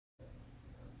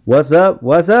What's up?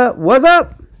 What's up? What's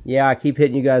up? Yeah, I keep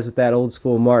hitting you guys with that old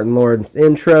school Martin Lawrence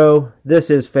intro. This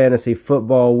is Fantasy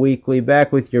Football Weekly,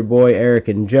 back with your boy Eric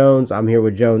and Jones. I'm here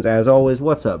with Jones as always.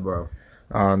 What's up, bro?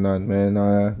 Oh, nothing, man.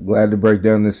 Glad to break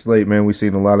down this slate, man. We've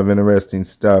seen a lot of interesting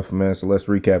stuff, man. So let's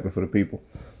recap it for the people.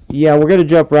 Yeah, we're going to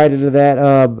jump right into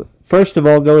that. First of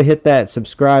all, go hit that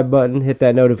subscribe button, hit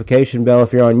that notification bell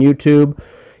if you're on YouTube.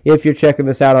 If you're checking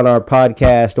this out on our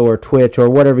podcast or Twitch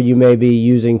or whatever you may be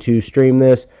using to stream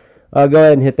this, go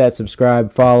ahead and hit that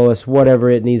subscribe, follow us, whatever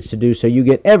it needs to do so you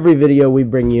get every video we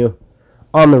bring you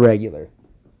on the regular.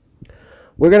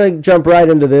 We're going to jump right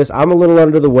into this. I'm a little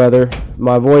under the weather.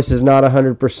 My voice is not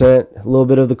 100%, a little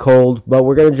bit of the cold, but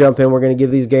we're going to jump in. We're going to give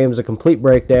these games a complete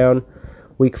breakdown.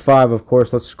 Week 5, of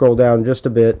course. Let's scroll down just a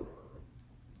bit.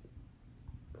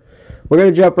 We're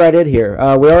going to jump right in here.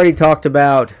 We already talked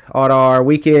about on our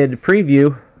weekend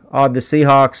preview on the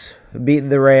Seahawks beating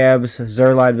the Rams.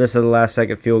 Zerline missed the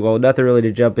last-second field goal. Nothing really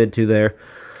to jump into there.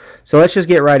 So let's just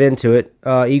get right into it.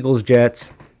 Eagles-Jets.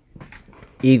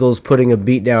 Eagles putting a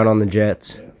beat down on the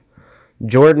Jets.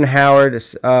 Jordan Howard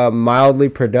is mildly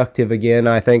productive again.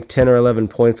 I think 10 or 11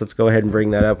 points. Let's go ahead and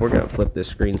bring that up. We're going to flip this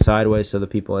screen sideways so the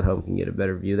people at home can get a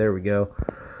better view. There we go.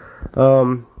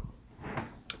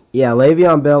 Yeah,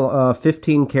 Le'Veon Bell,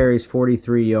 15 carries,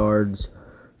 43 yards,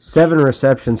 7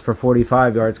 receptions for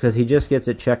 45 yards because he just gets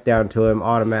it checked down to him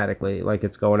automatically like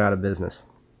it's going out of business.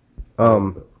 I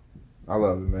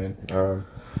love it, man.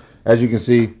 As you can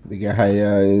see, the guy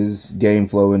is game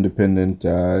flow independent,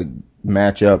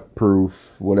 matchup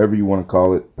proof, whatever you want to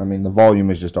call it. I mean, the volume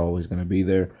is just always going to be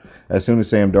there. As soon as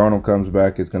Sam Darnold comes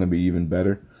back, it's going to be even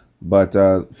better. But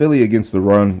Philly against the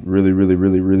run,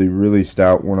 really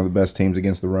stout. One of the best teams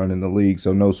against the run in the league.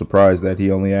 So no surprise that he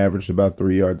only averaged about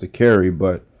 3 yards a carry.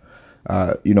 But,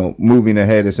 moving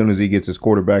ahead, as soon as he gets his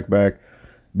quarterback back,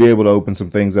 be able to open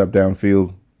some things up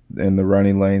downfield in the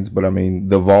running lanes. But, I mean,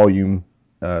 the volume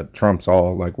trumps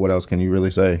all. Like, what else can you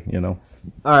really say, All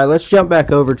right, let's jump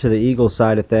back over to the Eagles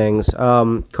side of things.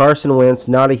 Carson Wentz,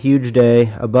 not a huge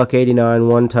day. $189,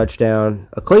 1 touchdown.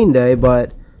 A clean day,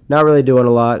 but not really doing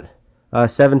a lot.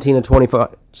 17 of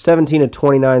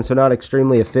 29, so not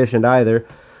extremely efficient either.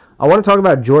 I want to talk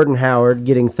about Jordan Howard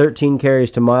getting 13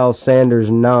 carries to Miles Sanders'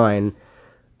 9.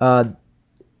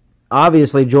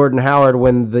 Obviously, Jordan Howard,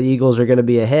 when the Eagles are going to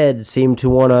be ahead, seem to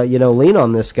want to, lean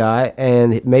on this guy,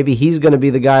 and maybe he's going to be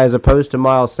the guy as opposed to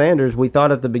Miles Sanders. We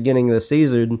thought at the beginning of the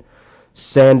season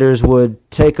Sanders would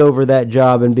take over that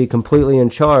job and be completely in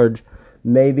charge.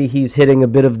 Maybe he's hitting a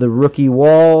bit of the rookie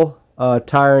wall,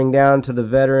 tiring down to the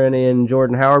veteran in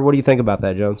Jordan Howard. What do you think about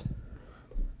that, Jones?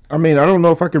 I mean, I don't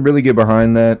know if I could really get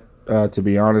behind that, to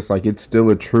be honest. Like, it's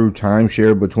still a true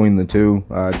timeshare between the two.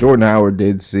 Jordan Howard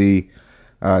did see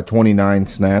 29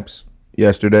 snaps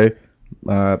yesterday.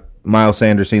 Miles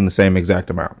Sanders seen the same exact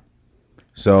amount.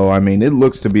 So, I mean, it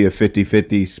looks to be a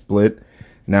 50-50 split.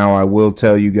 Now, I will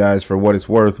tell you guys, for what it's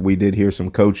worth, we did hear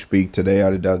some coach speak today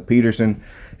out of Doug Peterson,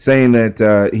 saying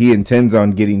that he intends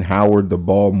on getting Howard the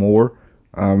ball more.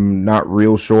 I'm not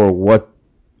real sure what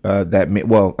that means.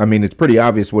 Well, I mean, it's pretty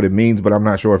obvious what it means, but I'm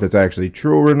not sure if it's actually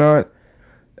true or not.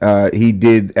 He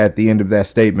did, at the end of that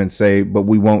statement, say, but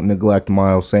we won't neglect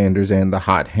Miles Sanders and the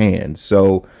hot hand.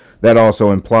 So that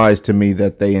also implies to me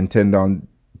that they intend on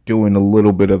doing a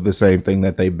little bit of the same thing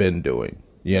that they've been doing.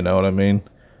 You know what I mean?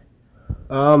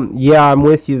 Yeah, I'm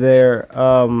with you there.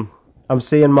 I'm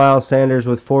seeing Miles Sanders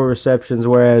with 4 receptions,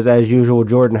 whereas, as usual,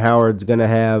 Jordan Howard's going to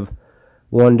have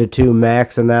 1 to 2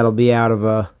 max, and that'll be out of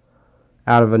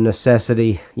a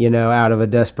necessity, out of a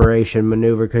desperation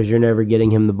maneuver because you're never getting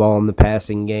him the ball in the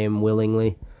passing game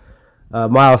willingly.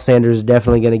 Miles Sanders is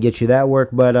definitely going to get you that work,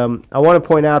 but I want to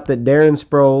point out that Darren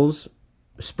Sproles,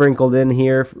 sprinkled in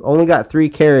here, only got 3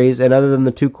 carries, and other than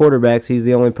the 2 quarterbacks, he's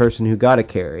the only person who got a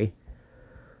carry.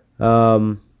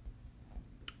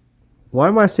 Why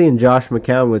am I seeing Josh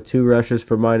McCown with 2 rushes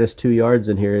for -2 yards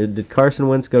in here? Did Carson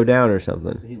Wentz go down or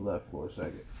something? He left for a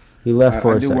second. He left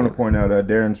for a second. I do want to point out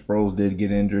Darren Sproles did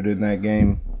get injured in that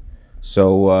game.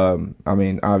 So, I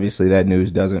mean, obviously that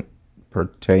news doesn't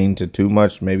pertain to too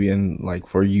much, maybe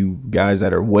for you guys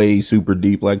that are way super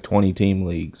deep, like 20-team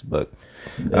leagues. But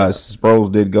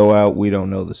Sproles did go out. We don't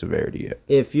know the severity yet.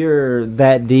 If you're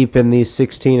that deep in these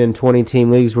 16 and 20-team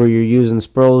leagues where you're using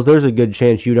Sproles, there's a good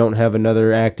chance you don't have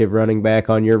another active running back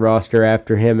on your roster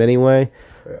after him anyway.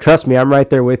 Yeah. Trust me, I'm right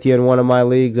there with you in one of my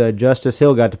leagues. Justice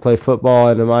Hill got to play football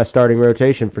in my starting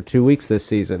rotation for 2 weeks this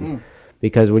season.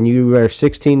 Because when you are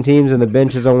 16 teams and the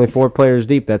bench is only 4 players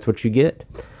deep, that's what you get.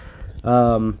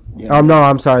 Oh no,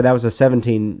 I'm sorry. That was a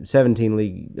 17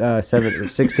 league,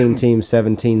 16 teams,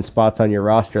 17 spots on your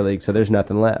roster league. So there's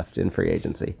nothing left in free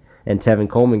agency, and Tevin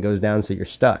Coleman goes down, so you're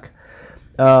stuck.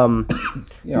 Not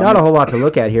a whole lot to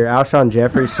look at here. Alshon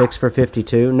Jeffrey 6 for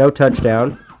 52, no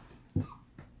touchdown.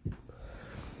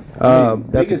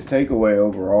 Biggest takeaway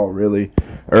overall, really,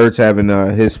 Ertz having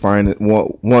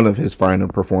one of his final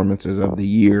performances of the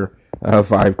year.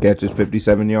 5 catches,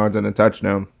 57 yards, and a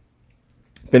touchdown.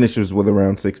 Finishes with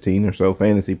around 16 or so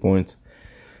fantasy points.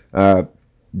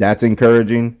 That's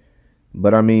encouraging.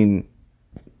 But, I mean,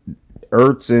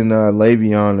 Ertz and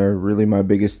Le'Veon are really my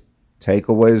biggest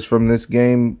takeaways from this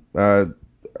game.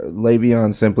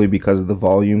 Le'Veon simply because of the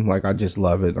volume. Like, I just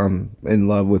love it. I'm in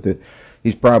love with it.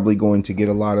 He's probably going to get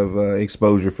a lot of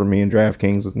exposure for me in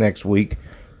DraftKings next week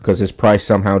because his price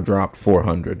somehow dropped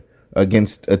 $400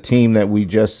 against a team that we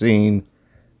just seen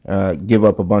give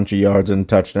up a bunch of yards and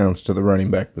touchdowns to the running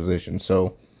back position.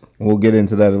 So we'll get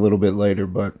into that a little bit later.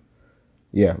 But,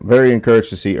 yeah, very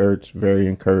encouraged to see Ertz. Very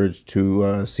encouraged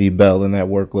to see Bell and that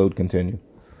workload continue.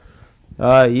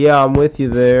 Yeah, I'm with you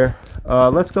there.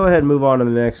 Let's go ahead and move on to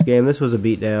the next game. This was a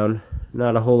beatdown.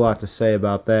 Not a whole lot to say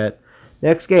about that.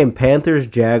 Next game,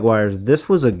 Panthers-Jaguars. This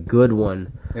was a good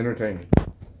one. Entertaining.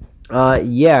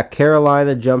 Yeah,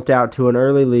 Carolina jumped out to an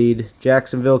early lead.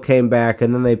 Jacksonville came back,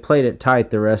 and then they played it tight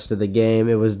the rest of the game.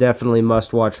 It was definitely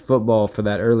must-watch football for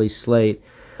that early slate.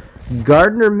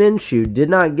 Gardner Minshew did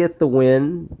not get the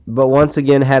win, but once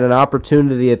again had an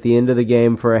opportunity at the end of the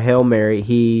game for a Hail Mary.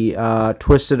 He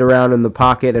twisted around in the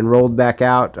pocket and rolled back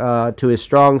out to his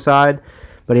strong side.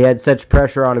 But he had such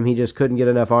pressure on him, he just couldn't get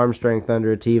enough arm strength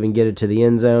under it to even get it to the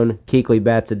end zone. Kuechly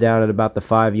bats it down at about the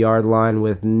 5-yard line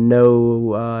with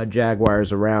no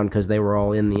Jaguars around because they were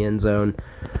all in the end zone.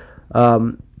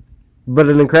 But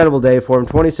an incredible day for him,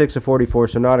 26 of 44,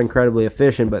 so not incredibly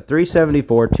efficient, but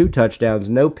 374, 2 touchdowns,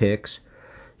 no picks.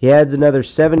 He adds another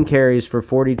 7 carries for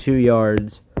 42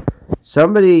 yards.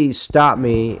 Somebody stop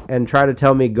me and try to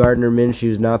tell me Gardner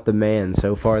Minshew's not the man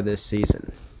so far this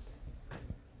season.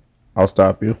 I'll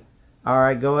stop you. All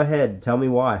right, go ahead. Tell me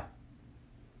why.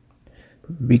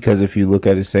 Because if you look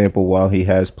at his sample, while he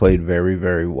has played very,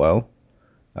 very well,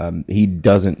 he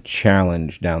doesn't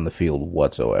challenge down the field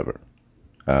whatsoever.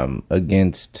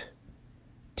 Against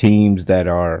teams that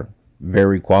are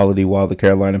very quality, while the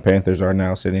Carolina Panthers are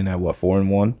now sitting at,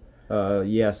 4-1?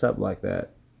 Yeah, something like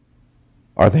that.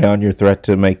 Are they on your threat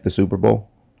to make the Super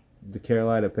Bowl? The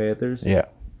Carolina Panthers? Yeah.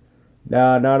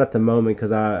 No, not at the moment,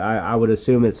 because I would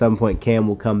assume at some point Cam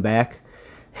will come back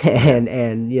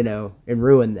and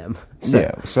ruin them. So.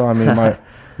 Yeah, so I mean,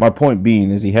 my point being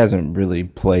is he hasn't really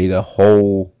played a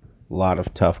whole lot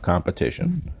of tough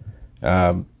competition.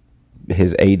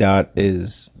 His ADOT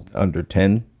is under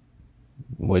 10,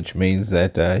 which means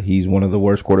that he's one of the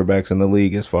worst quarterbacks in the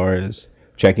league as far as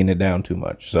checking it down too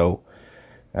much. So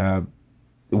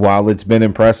while it's been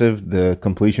impressive, the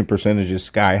completion percentage is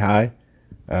sky high.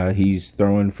 He's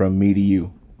throwing from me to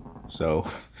you. So,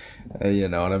 you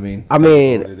know what I mean? I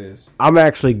mean, I'm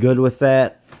actually good with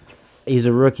that. He's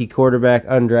a rookie quarterback,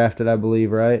 undrafted, I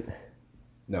believe, right?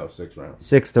 No, 6th round.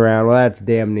 6th round. Well, that's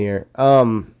damn near.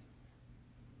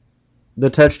 The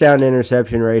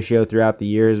touchdown-interception ratio throughout the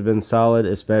year has been solid,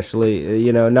 especially,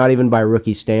 not even by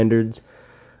rookie standards.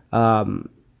 And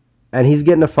he's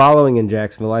getting a following in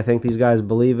Jacksonville. I think these guys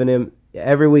believe in him.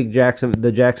 Every week,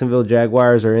 the Jacksonville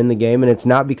Jaguars are in the game, and it's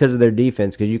not because of their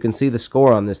defense, because you can see the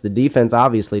score on this. The defense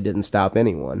obviously didn't stop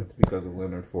anyone. It's because of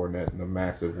Leonard Fournette and the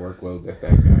massive workload that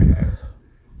guy has.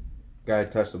 Guy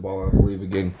touched the ball, I believe,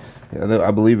 again.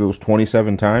 I believe it was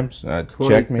 27 times.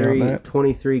 Check me on that.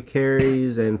 23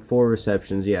 carries and 4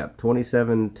 receptions. Yeah,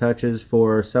 27 touches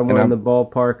for somewhere in the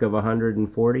ballpark of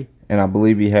 140. And I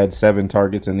believe he had 7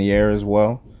 targets in the air as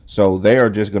well. So they are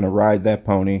just going to ride that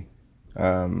pony.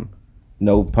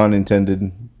 No pun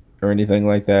intended or anything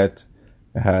like that.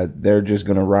 They're just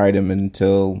going to ride him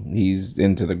until he's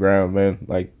into the ground, man.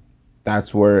 Like,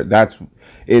 that's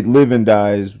it live and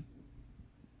dies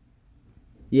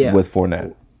with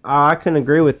Fournette. I can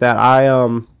agree with that.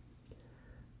 I'm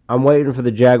waiting for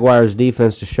the Jaguars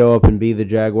defense to show up and be the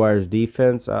Jaguars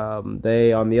defense.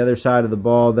 They, on the other side of the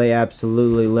ball, they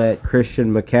absolutely let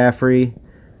Christian McCaffrey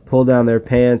pull down their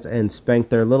pants and spank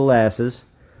their little asses.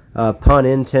 Pun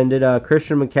intended.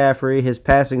 Christian McCaffrey, his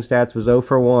passing stats was 0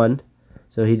 for 1,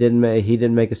 so he didn't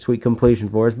make a sweet completion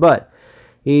for us. But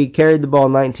he carried the ball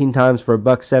 19 times for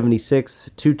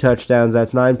 $176, 2 touchdowns.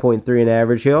 That's 9.3 in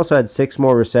average. He also had 6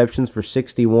 more receptions for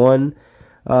 61.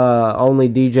 Only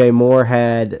DJ Moore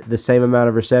had the same amount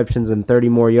of receptions and 30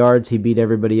 more yards. He beat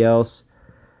everybody else.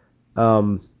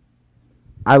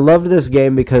 I loved this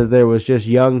game because there was just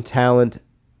young talent,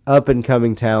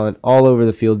 up-and-coming talent all over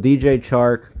the field. DJ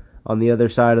Chark on the other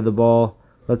side of the ball.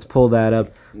 Let's pull that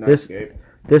up. Nice game.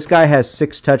 This guy has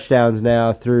 6 touchdowns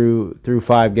now through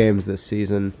 5 games this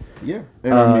season. Yeah.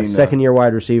 And second-year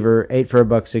wide receiver, 8 for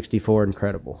 $164.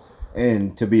 Incredible.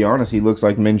 And to be honest, he looks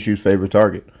like Minshew's favorite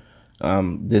target.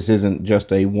 This isn't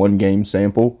just a one-game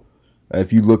sample.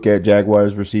 If you look at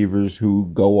Jaguars receivers who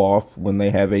go off when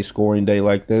they have a scoring day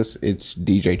like this, it's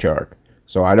DJ Chark.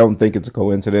 So I don't think it's a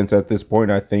coincidence at this point.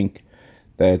 I think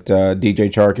that DJ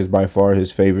Chark is by far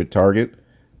his favorite target.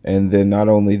 And then not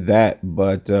only that,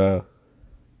 but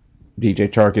DJ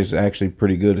Chark is actually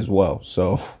pretty good as well.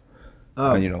 So,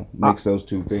 mix those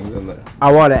two things in there.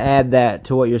 I want to add that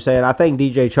to what you're saying. I think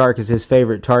DJ Chark is his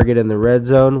favorite target in the red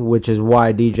zone, which is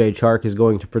why DJ Chark is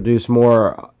going to produce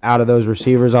more out of those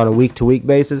receivers on a week-to-week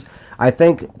basis. I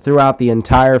think throughout the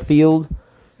entire field,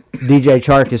 DJ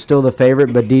Chark is still the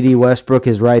favorite, but D.D. Westbrook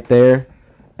is right there.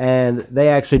 And they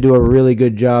actually do a really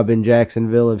good job in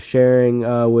Jacksonville of sharing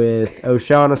with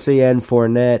O'Shaughnessy and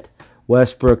Fournette,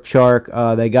 Westbrook,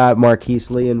 Chark. They got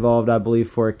Marquise Lee involved, I believe,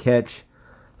 for a catch.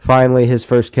 Finally, his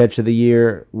first catch of the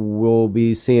year. We'll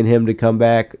be seeing him to come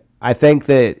back. I think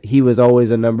that he was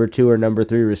always a number 2 or number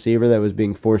 3 receiver that was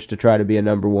being forced to try to be a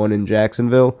number 1 in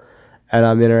Jacksonville. And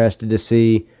I'm interested to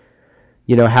see,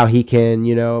 how he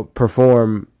can,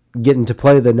 perform getting to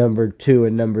play the number 2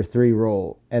 and number 3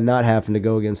 role and not having to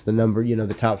go against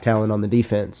the top talent on the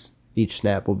defense. Each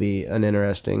snap will be an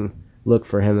interesting look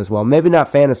for him as well. Maybe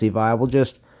not fantasy viable,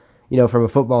 just from a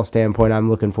football standpoint, I'm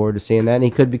looking forward to seeing that, and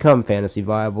he could become fantasy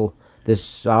viable.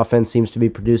 This offense seems to be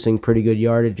producing pretty good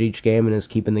yardage each game and is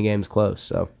keeping the games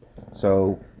close.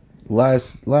 So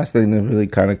last thing to really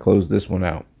kind of close this one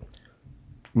out.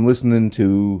 I'm listening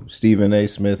to Stephen A.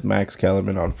 Smith, Max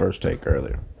Kellerman on First Take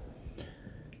earlier.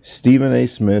 Stephen A.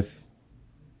 Smith,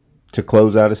 to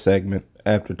close out a segment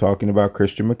after talking about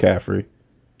Christian McCaffrey,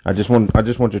 I just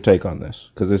want your take on this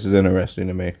because this is interesting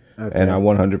to me, and I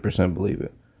 100% believe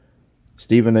it.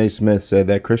 Stephen A. Smith said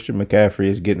that Christian McCaffrey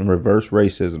is getting reverse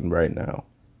racism right now.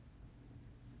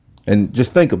 And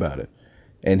just think about it.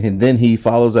 And then he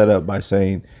follows that up by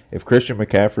saying, if Christian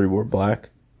McCaffrey were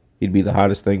black, he'd be the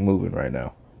hottest thing moving right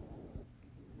now.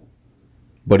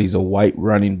 But he's a white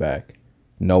running back.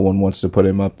 No one wants to put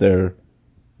him up there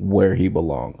where he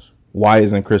belongs. Why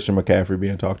isn't Christian McCaffrey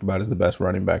being talked about as the best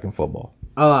running back in football?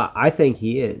 I think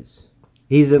he is.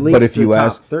 He's at least the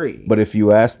top 3. But if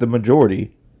you ask the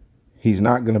majority, he's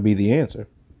not going to be the answer.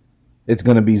 It's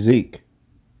going to be Zeke.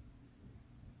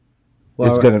 Well,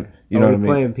 it's going to, what I mean?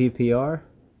 Playing PPR?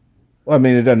 Well, I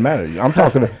mean, it doesn't matter. I'm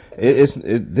talking.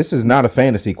 This is not a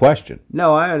fantasy question.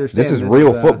 No, I understand. This is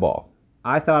real football.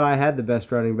 I thought I had the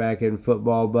best running back in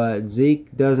football, but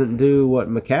Zeke doesn't do what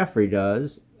McCaffrey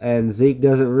does, and Zeke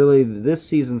doesn't really this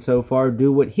season so far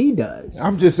do what he does.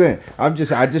 I'm just saying. I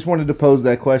just wanted to pose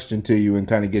that question to you and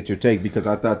kind of get your take because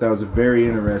I thought that was a very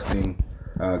interesting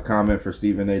comment for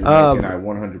Stephen A. to make, and I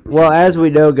 100%. Well, as we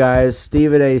know, guys,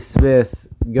 Stephen A. Smith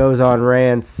goes on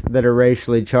rants that are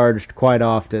racially charged quite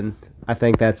often. I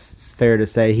think that's fair to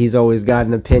say. He's always got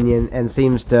an opinion and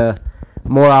seems to,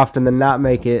 more often than not,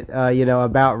 make it,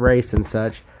 about race and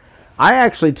such. I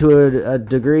actually, to a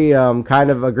degree,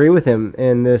 kind of agree with him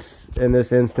in this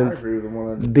instance. I agree with him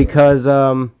 100%. Because,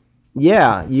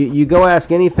 you go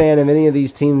ask any fan of any of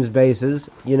these teams' bases,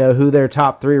 who their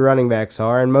top 3 running backs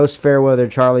are, and most Fairweather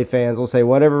Charlie fans will say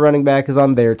whatever running back is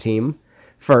on their team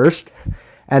first,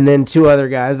 and then 2 other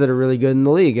guys that are really good in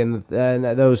the league. And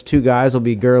those 2 guys will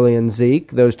be Gurley and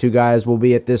Zeke. Those 2 guys will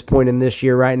be, at this point in this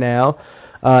year right now,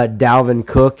 Dalvin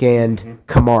Cook and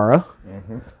Kamara.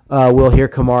 We'll hear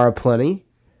Kamara plenty.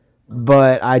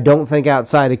 But I don't think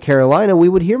outside of Carolina we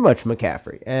would hear much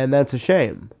McCaffrey. And that's a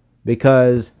shame.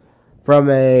 Because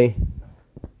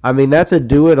that's a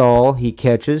do-it-all. He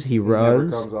catches, he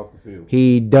runs. Never comes off the field.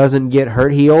 He doesn't get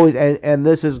hurt. He always, and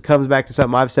this comes back to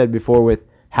something I've said before with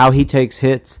how he takes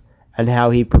hits and how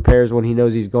he prepares when he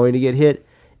knows he's going to get hit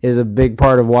is a big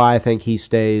part of why I think he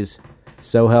stays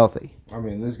so healthy. I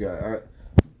mean,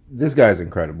 this guy's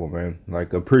incredible, man.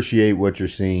 Like, appreciate what you're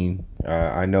seeing.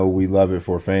 I know we love it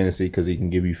for fantasy because he can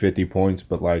give you 50 points,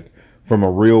 but like from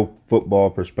a real football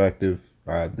perspective,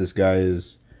 this guy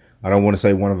is, I don't want to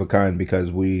say one of a kind because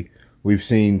we've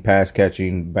seen pass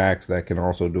catching backs that can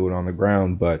also do it on the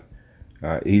ground, but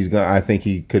I think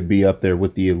he could be up there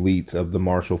with the elites of the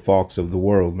Marshall Faulks of the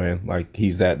world, man. Like,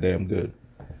 he's that damn good.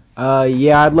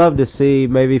 I'd love to see,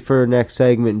 maybe for next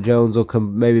segment, Jones will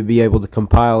maybe be able to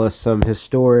compile us some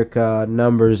historic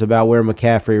numbers about where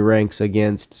McCaffrey ranks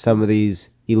against some of these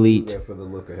elite. For the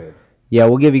look ahead. Yeah,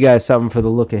 we'll give you guys something for the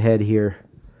look ahead here.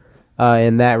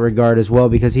 in that regard as well,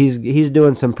 because he's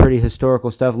doing some pretty historical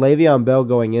stuff. Le'Veon Bell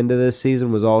going into this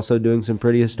season was also doing some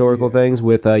pretty historical things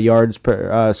with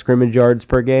scrimmage yards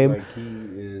per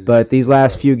game. But these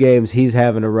last few games, he's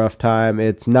having a rough time.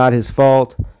 It's not his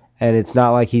fault, and it's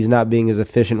not like he's not being as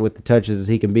efficient with the touches as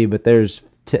he can be, but there's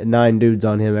 9 dudes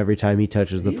on him every time he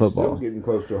touches the football. He's still getting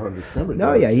close to 100 scrimmage.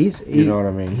 No, yeah, you know what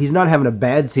I mean. He's not having a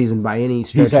bad season by any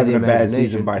stretch of the imagination. He's having a bad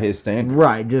season by his standards.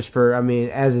 Right,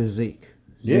 as is Zeke.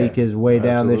 Zeke is way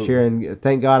down this year, and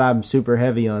thank God I'm super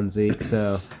heavy on Zeke,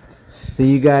 so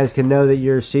you guys can know that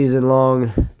your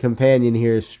season-long companion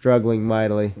here is struggling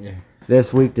mightily. Yeah.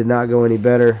 This week did not go any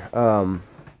better.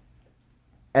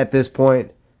 At this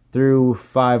point, through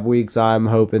 5 weeks, I'm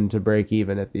hoping to break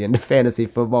even at the end of fantasy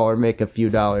football or make a few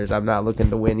dollars. I'm not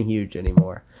looking to win huge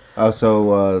anymore.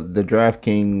 Also, the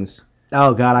DraftKings...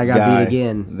 Oh, God, I got beat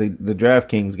again. The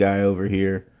DraftKings guy over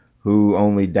here who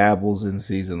only dabbles in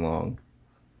season-long.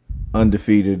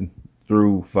 Undefeated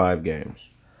through 5 games.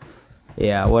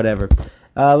 Yeah, whatever.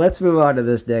 Let's move on to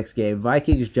this next game.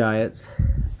 Vikings-Giants.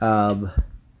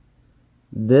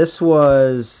 This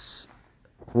was,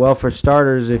 well, for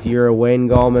starters, if you're a Wayne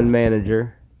Gallman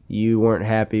manager, you weren't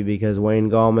happy because Wayne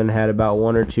Gallman had about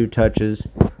 1 or 2 touches,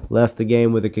 left the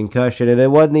game with a concussion, and it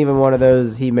wasn't even one of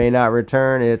those he may not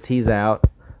return, it's he's out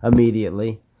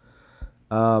immediately.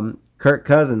 Kirk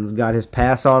Cousins got his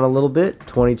pass on a little bit,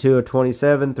 22 of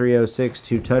 27, 306,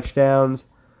 2 touchdowns.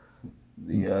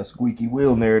 The squeaky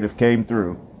wheel narrative came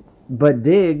through. But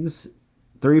Diggs,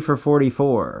 3 for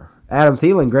 44. Adam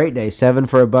Thielen, great day, 7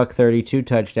 for $130, 2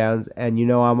 touchdowns. And you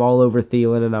know I'm all over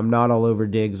Thielen, and I'm not all over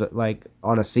Diggs like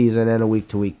on a season and a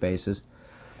week-to-week basis.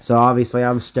 So obviously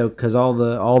I'm stoked because all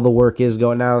the work is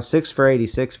going now. 6 for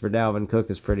 86 for Dalvin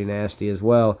Cook is pretty nasty as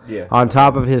well. Yeah. On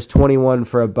top of his 21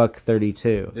 for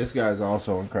 $132. This guy's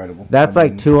also incredible. That's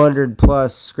 200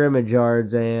 plus scrimmage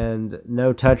yards and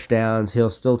no touchdowns.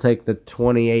 He'll still take the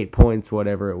 28 points,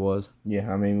 whatever it was.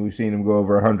 Yeah, I mean we've seen him go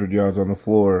over 100 yards on the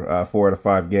floor 4 out of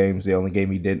 5 games. The only game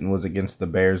he didn't was against the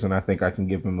Bears, and I think I can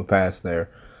give him a pass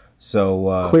there.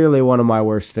 So clearly one of my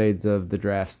worst fades of the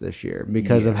drafts this year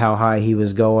because of how high he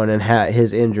was going and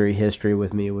his injury history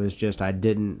with me was just I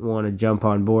didn't want to jump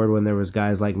on board when there was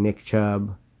guys like Nick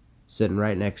Chubb sitting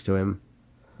right next to him.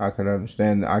 I can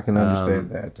understand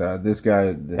that. This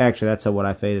guy... Actually, that's what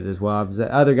I faded as well.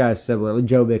 Other guys similar.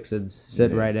 Joe Mixon's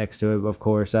sitting right next to him, of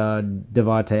course.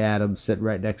 Devontae Adams sitting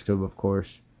right next to him, of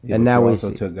course. Yeah, and now we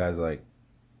also took guys like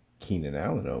Keenan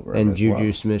Allen over him and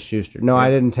Juju Smith-Schuster. No, I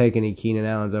didn't take any Keenan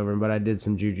Allens over him, but I did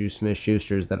some Juju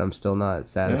Smith-Schusters that I'm still not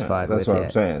satisfied with. That's what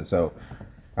I'm saying. So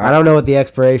I don't know what the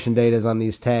expiration date is on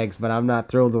these tags, but I'm not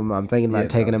thrilled with them. I'm thinking about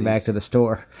taking them back to the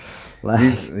store.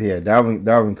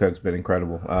 Dalvin Cook's been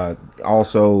incredible.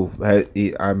 Also,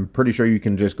 I'm pretty sure you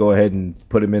can just go ahead and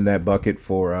put him in that bucket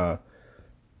for,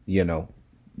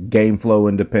 game flow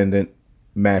independent,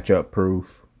 matchup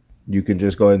proof. You can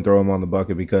just go ahead and throw him on the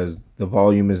bucket because the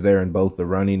volume is there in both the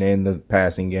running and the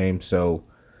passing game. So,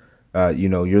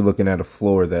 you're looking at a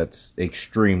floor that's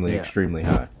extremely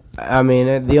high. I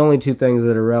mean, the only 2 things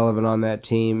that are relevant on that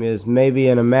team is maybe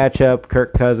in a matchup,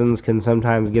 Kirk Cousins can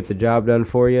sometimes get the job done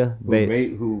for you.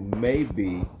 Who may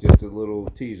be, just a little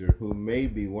teaser, who may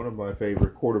be one of my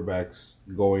favorite quarterbacks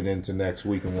going into next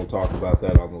week, and we'll talk about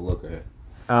that on the look ahead.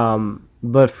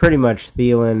 But pretty much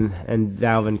Thielen and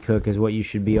Dalvin Cook is what you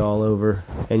should be all over,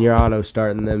 and you're auto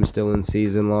starting them still in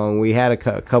season long. We had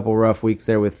a couple rough weeks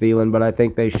there with Thielen, but I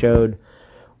think they showed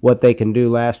what they can do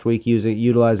last week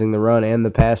utilizing the run and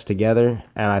the pass together,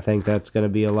 and I think that's going to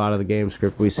be a lot of the game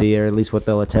script we see, or at least what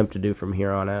they'll attempt to do from here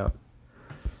on out.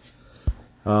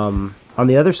 On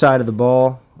the other side of the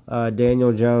ball,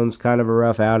 Daniel Jones, kind of a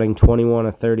rough outing, 21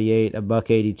 of 38,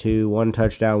 $182, 1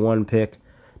 touchdown, 1 pick.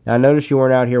 Now, I noticed you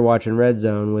weren't out here watching Red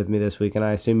Zone with me this week, and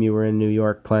I assume you were in New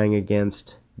York playing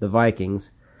against the Vikings.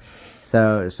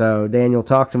 So Daniel,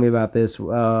 talk to me about this.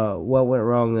 What went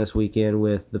wrong this weekend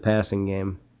with the passing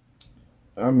game?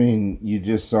 I mean, you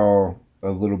just saw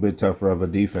a little bit tougher of a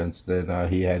defense than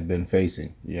he had been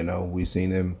facing. We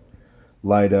seen him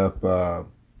light up the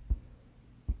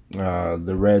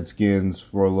Redskins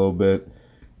for a little bit,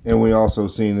 and we also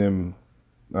seen him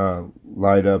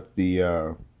light up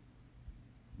the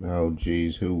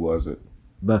who was it?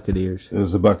 Buccaneers. It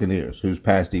was the Buccaneers, whose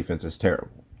pass defense is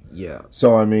terrible. Yeah.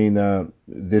 So, I mean,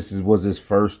 was his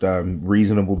first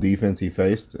reasonable defense he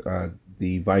faced.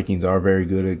 The Vikings are very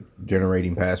good at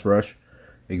generating pass rush.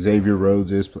 Xavier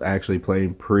Rhodes is actually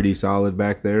playing pretty solid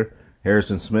back there.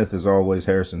 Harrison Smith is always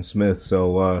Harrison Smith.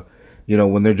 So,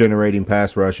 when they're generating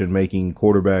pass rush and making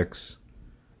quarterbacks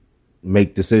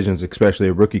make decisions, especially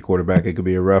a rookie quarterback, it could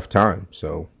be a rough time.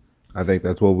 So, I think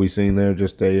that's what we've seen there.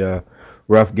 Just a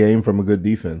rough game from a good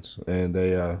defense and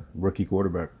a rookie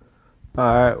quarterback. All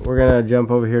right, we're going to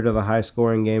jump over here to the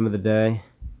high-scoring game of the day.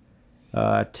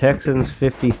 Texans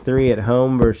 53 at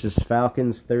home versus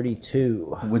Falcons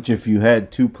 32. Which, if you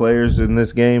had two players in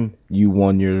this game, you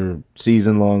won your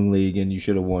season-long league, and you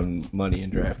should have won money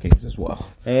in DraftKings as well.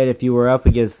 And if you were up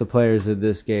against the players in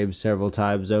this game several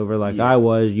times over, like I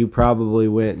was, you probably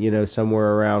went,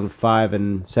 somewhere around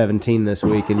 5-17 this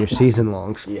week in your season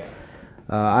longs. Yeah.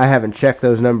 I haven't checked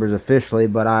those numbers officially,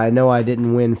 but I know I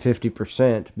didn't win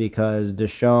 50% because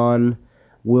Deshaun,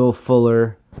 Will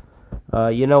Fuller.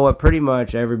 You know what? Pretty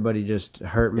much everybody just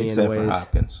hurt me except in ways. For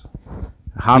Hopkins.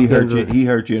 Hopkins he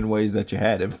hurt you in ways that you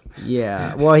had him.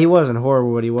 Yeah. Well, he wasn't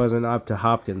horrible, but he wasn't up to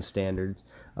Hopkins standards.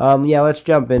 Let's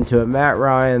jump into it. Matt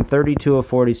Ryan, 32 of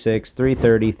 46,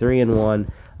 330, 3-1.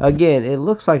 Again, it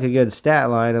looks like a good stat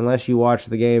line unless you watch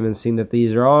the game and see that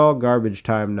these are all garbage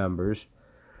time numbers.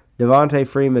 Devontae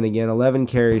Freeman again, 11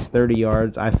 carries, 30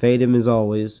 yards. I fade him as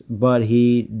always, but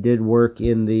he did work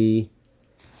in the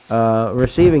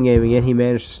receiving game again. He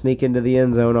managed to sneak into the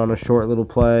end zone on a short little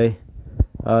play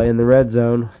in the red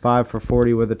zone. 5 for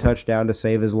 40 with a touchdown to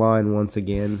save his line once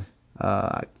again.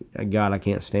 God, I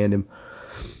can't stand him.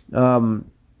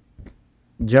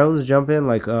 Jones jump in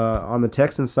on the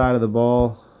Texans side of the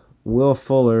ball. Will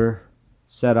Fuller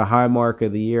set a high mark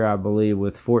of the year, I believe,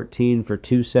 with 14 for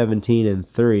 217 and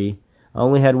 3. I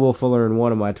only had Will Fuller in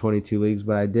one of my 22 leagues,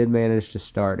 but I did manage to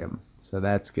start him. So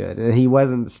that's good. And he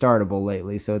wasn't startable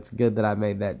lately, so it's good that I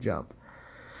made that jump.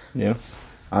 Yeah.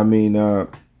 I mean,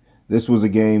 this was a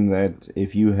game that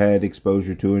if you had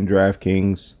exposure to in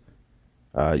DraftKings,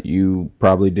 you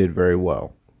probably did very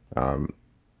well.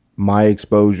 My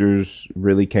exposures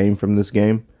really came from this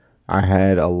game. I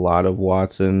had a lot of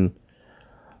Watson,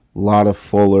 a lot of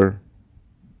Fuller,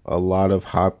 a lot of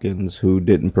Hopkins who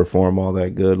didn't perform all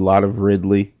that good, a lot of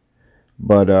Ridley.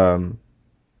 But,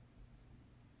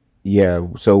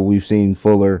 so we've seen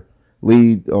Fuller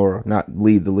not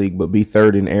lead the league, but be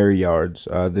third in air yards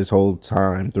this whole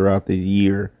time throughout the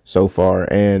year so far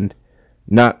and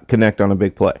not connect on a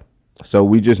big play. So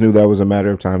we just knew that was a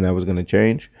matter of time that was going to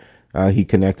change. He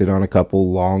connected on a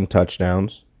couple long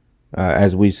touchdowns,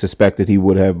 as we suspected he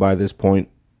would have by this point,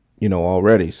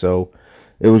 already. So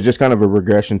it was just kind of a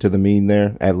regression to the mean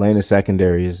there. Atlanta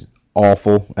secondary is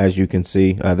awful, as you can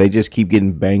see. They just keep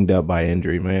getting banged up by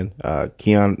injury, man. Not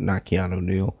Keanu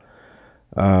Neal.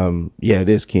 It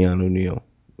is Keanu Neal.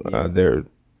 Their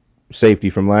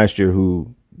safety from last year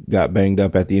who got banged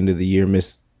up at the end of the year,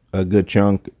 missed a good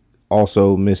chunk.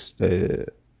 Also missed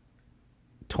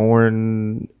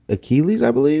torn Achilles, I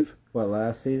believe. What,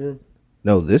 last season?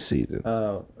 No, this season.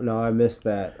 Oh, no, I missed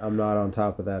that. I'm not on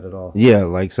top of that at all.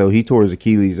 Yeah, so he tore his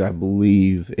Achilles, I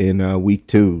believe, in week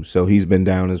 2. So he's been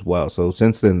down as well. So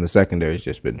since then, the secondary's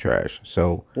just been trash.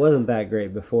 So wasn't that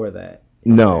great before that.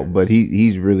 No, but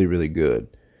he's really, really good.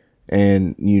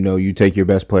 And, you take your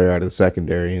best player out of the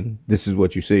secondary, and this is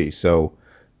what you see. So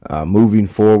moving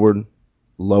forward,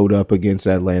 load up against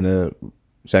Atlanta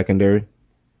secondary.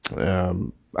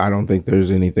 I don't think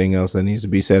there's anything else that needs to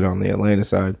be said on the Atlanta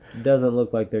side. It doesn't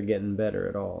look like they're getting better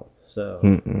at all. So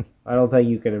I don't think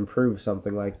you can improve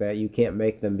something like that. You can't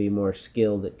make them be more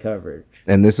skilled at coverage.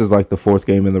 And this is like the 4th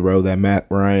game in a row that Matt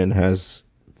Ryan has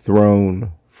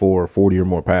thrown for 40 or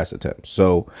more pass attempts.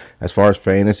 So as far as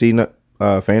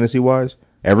fantasy-wise,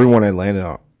 everyone in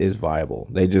Atlanta is viable.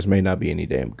 They just may not be any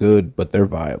damn good, but they're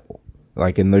viable.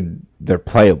 And they're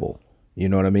playable. You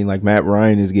know what I mean? Matt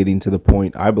Ryan is getting to the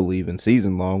point, I believe, in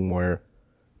season long where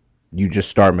you just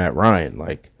start Matt Ryan.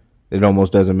 It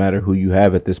almost doesn't matter who you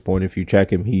have at this point. If you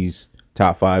check him, he's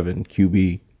top 5 in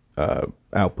QB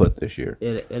output this year.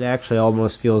 It actually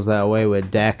almost feels that way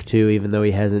with Dak, too, even though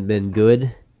he hasn't been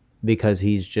good, because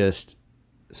he's just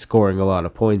scoring a lot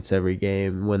of points every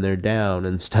game when they're down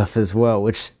and stuff as well,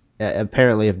 which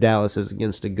apparently if Dallas is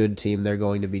against a good team, they're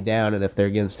going to be down, and if they're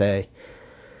against a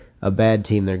bad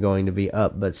team, they're going to be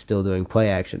up, but still doing play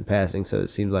action passing. So it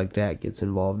seems like Dak gets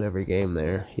involved every game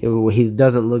there. He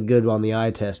doesn't look good on the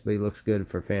eye test, but he looks good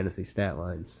for fantasy stat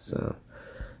lines. So,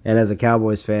 and as a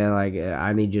Cowboys fan,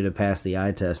 I need you to pass the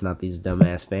eye test, not these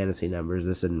dumbass fantasy numbers.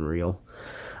 This isn't real.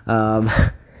 On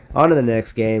to the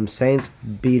next game. Saints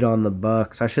beat on the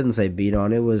Bucks. I shouldn't say beat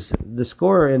on. The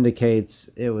score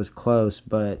indicates it was close,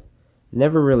 but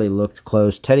never really looked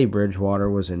close. Teddy Bridgewater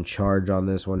was in charge on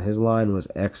this one. His line was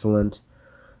excellent.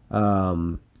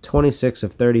 26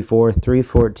 of 34,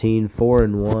 314,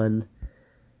 4-1.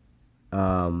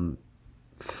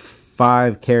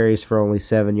 5 carries for only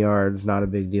 7 yards. Not a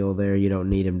big deal there. You don't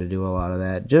need him to do a lot of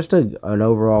that. Just an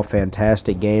overall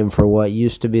fantastic game for what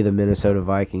used to be the Minnesota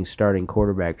Vikings starting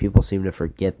quarterback. People seem to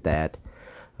forget that.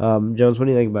 Jones, what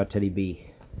do you think about Teddy B?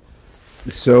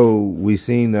 So we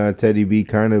seen Teddy B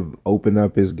kind of open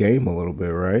up his game a little bit,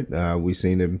 right? We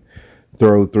seen him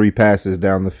throw 3 passes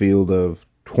down the field of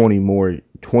 20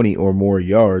 or more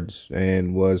yards,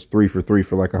 and was 3 for 3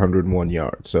 for like 101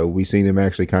 yards. So we seen him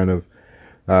actually kind of,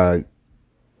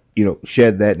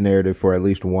 shed that narrative for at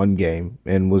least one game,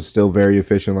 and was still very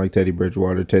efficient like Teddy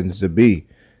Bridgewater tends to be.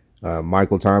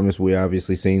 Michael Thomas, we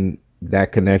obviously seen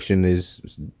that connection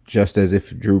is just as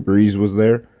if Drew Brees was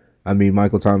there. I mean,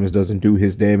 Michael Thomas doesn't do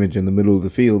his damage in the middle of the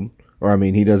field,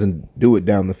 he doesn't do it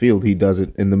down the field. He does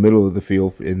it in the middle of the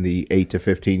field in the 8 to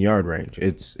 15-yard range.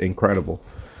 It's incredible.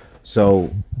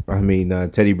 So,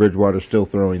 Teddy Bridgewater's still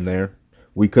throwing there.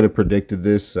 We could have predicted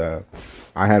this. I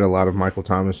had a lot of Michael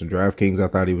Thomas in DraftKings. I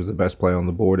thought he was the best play on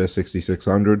the board at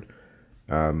 6,600,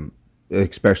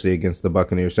 especially against the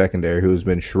Buccaneers secondary, who's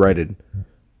been shredded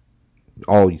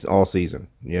all season.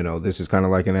 This is kind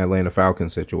of like an Atlanta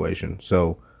Falcons situation.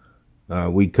 So,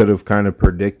 we could have kind of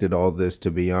predicted all this, to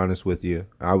be honest with you.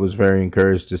 I was very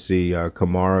encouraged to see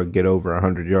Kamara get over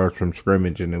 100 yards from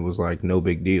scrimmage, and it was like no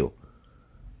big deal.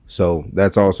 So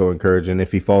that's also encouraging.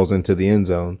 If he falls into the end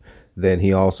zone, then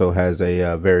he also has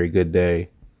a very good day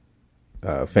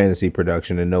fantasy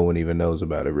production, and no one even knows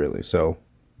about it, really. So,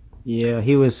 yeah,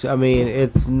 he was.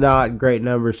 It's not great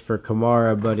numbers for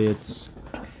Kamara, but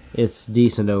it's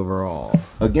decent overall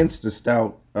against the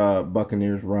stout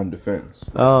Buccaneers run defense.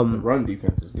 The run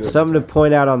defense is good. Something to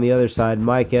point out on the other side: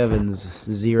 Mike Evans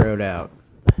zeroed out.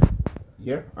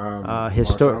 Yeah.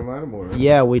 Lattimore.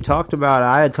 Yeah,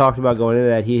 I had talked about going into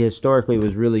that. He historically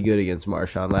was really good against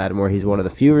Marshawn Lattimore. He's one of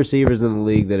the few receivers in the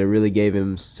league that it really gave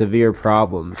him severe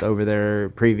problems over their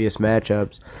previous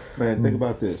matchups. Man, think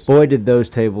about this. Boy, did those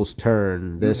tables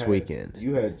turn this weekend.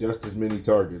 You had just as many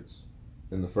targets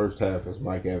in the first half as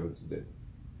Mike Evans did.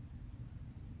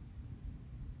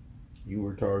 You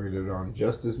were targeted on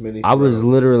just as many. I was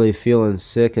literally feeling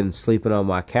sick and sleeping on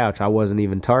my couch. I wasn't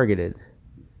even targeted.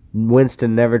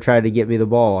 Winston never tried to get me the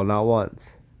ball, not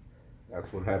once.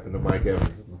 That's what happened to Mike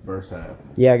Evans in the first half.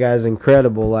 Yeah, guys,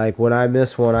 incredible. Like, when I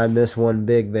miss one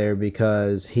big there,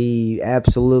 because he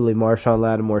absolutely, Marshawn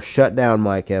Lattimore, shut down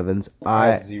Mike Evans. I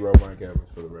had 0 Mike Evans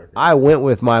for the record. I went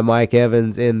with my Mike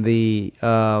Evans in the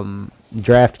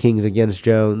DraftKings against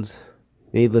Jones.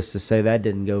 Needless to say, that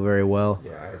didn't go very well.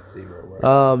 Yeah, I had 0.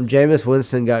 Jameis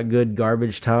Winston got good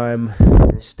garbage time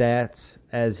stats,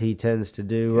 as he tends to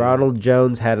do. Yeah. Ronald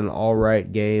Jones had an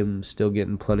all-right game, still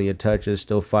getting plenty of touches,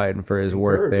 still fighting for his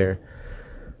work there.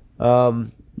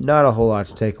 Not a whole lot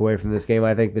to take away from this game.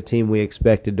 I think the team we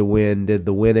expected to win did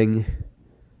the winning,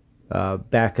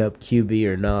 backup QB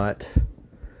or not.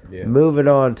 Yeah. Moving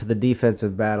on to the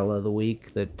defensive battle of the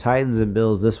week, the Titans and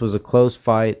Bills. This was a close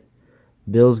fight.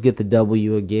 Bills get the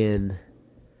W again.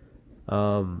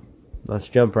 Let's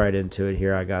jump right into it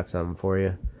here. I got something for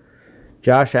you.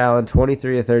 Josh Allen,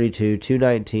 23 of 32,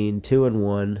 219,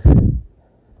 2-1.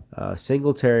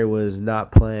 Singletary was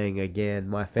not playing again.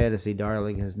 My fantasy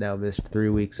darling has now missed 3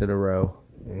 weeks in a row.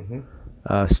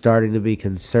 Mm-hmm. Starting to be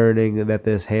concerning that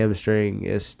this hamstring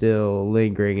is still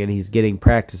lingering, and he's getting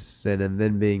practices in and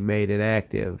then being made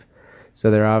inactive.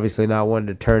 So they're obviously not wanting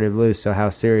to turn him loose. So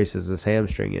how serious is this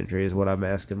hamstring injury is what I'm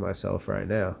asking myself right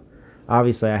now.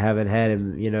 Obviously, I haven't had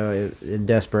him, in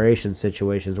desperation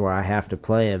situations where I have to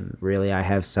play him. Really, I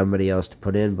have somebody else to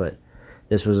put in, but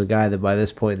this was a guy that by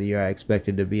this point in the year I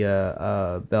expected to be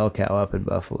a bell cow up in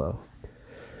Buffalo.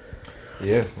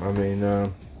 Yeah,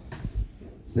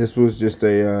 this was just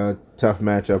a tough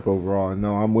matchup overall.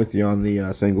 No, I'm with you on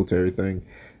the Singletary thing.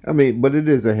 But it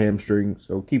is a hamstring,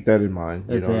 so keep that in mind.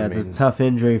 It's a tough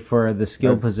injury for the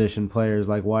skill position players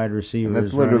like wide receivers. And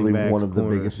that's literally one of the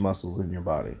biggest muscles in your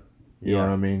body. You know what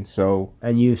I mean? So,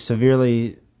 and you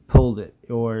severely pulled it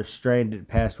or strained it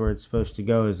past where it's supposed to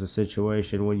go is the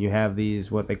situation when you have these,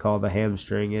 what they call the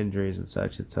hamstring injuries and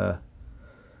such.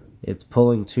 It's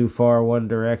pulling too far one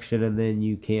direction, and then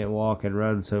you can't walk and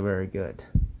run so very good.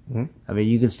 Mm-hmm.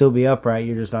 You can still be upright.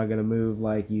 You're just not going to move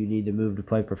like you need to move to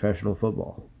play professional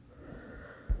football.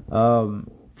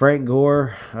 Frank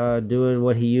Gore doing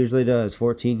what he usually does,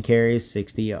 14 carries,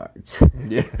 60 yards.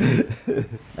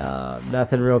 Yeah.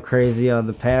 Nothing real crazy on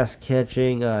the pass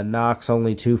catching. Knox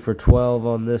only 2 for 12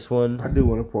 on this one. I do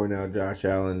want to point out Josh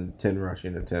Allen, 10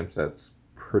 rushing attempts. That's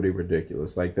pretty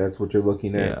ridiculous. Like, that's what you're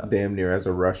looking at damn near as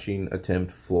a rushing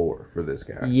attempt floor for this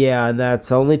guy. Yeah, and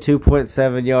that's only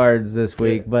 2.7 yards this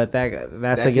week, but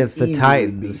that's against the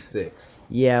Titans. Be 6.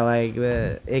 Yeah, like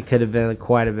it could have been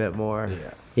quite a bit more.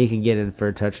 Yeah. He can get in for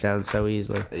a touchdown so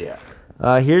easily. Yeah.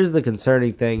 Here's the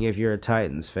concerning thing if you're a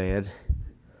Titans fan.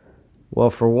 Well,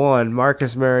 for one,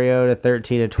 Marcus Mariota,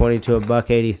 13 of 22,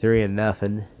 $183 and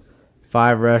nothing.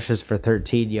 5 rushes for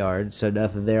 13 yards, so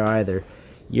nothing there either.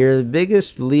 Your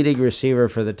biggest leading receiver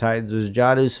for the Titans was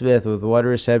Jonnu Smith with 1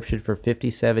 reception for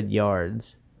 57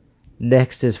 yards.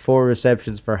 Next is 4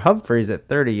 receptions for Humphreys at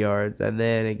 30 yards, and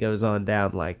then it goes on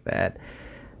down like that.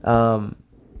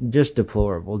 Just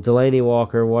deplorable. Delaney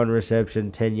Walker, 1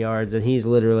 reception, 10 yards, and he's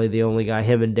literally the only guy.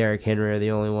 Him and Derrick Henry are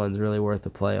the only ones really worth the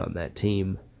play on that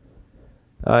team.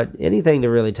 Anything to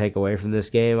really take away from this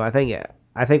game? I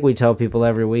think we tell people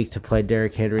every week to play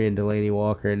Derrick Henry and Delaney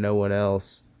Walker and no one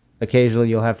else. Occasionally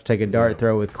you'll have to take a dart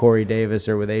throw with Corey Davis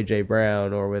or with A.J.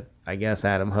 Brown or with, I guess,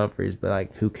 Adam Humphries, but,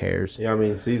 like, who cares? Yeah, I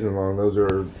mean, season long, those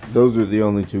are the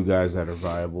only 2 guys that are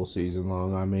viable season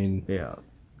long. I mean, yeah.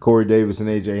 Corey Davis and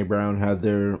A.J. Brown had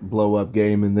their blow-up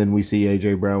game, and then we see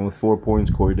A.J. Brown with 4 points,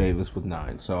 Corey Davis with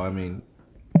 9. So, I mean,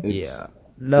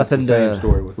 nothing it's the same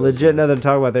story with legit nothing to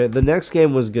talk about there. The next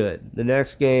game was good. The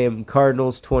next game,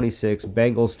 Cardinals 26,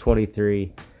 Bengals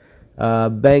 23.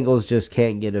 Bengals just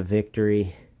can't get a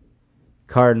victory.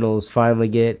 Cardinals finally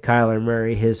get Kyler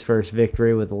Murray his first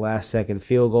victory with the last-second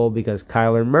field goal because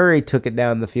Kyler Murray took it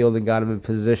down the field and got him in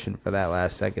position for that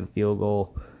last-second field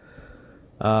goal.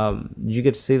 Did you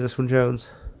get to see this one, Jones?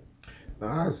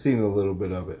 I've seen a little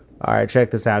bit of it. All right,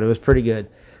 check this out. It was pretty good.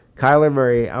 Kyler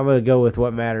Murray, I'm going to go with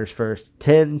what matters first.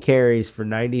 10 carries for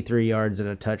 93 yards and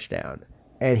a touchdown.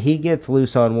 And he gets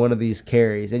loose on one of these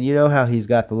carries. And you know how he's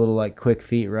got the little, like, quick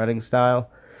feet running style?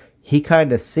 He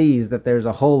kind of sees that there's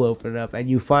a hole opening up, and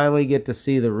you finally get to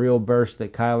see the real burst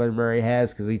that Kyler Murray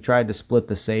has because he tried to split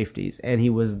the safeties, and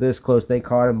he was this close. They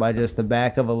caught him by just the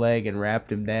back of a leg and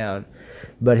wrapped him down.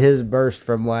 But his burst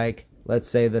from, like, let's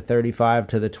say the 35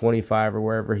 to the 25 or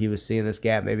wherever he was seeing this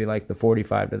gap, maybe like the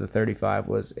 45 to the 35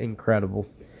 was incredible.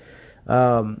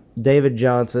 David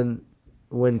Johnson,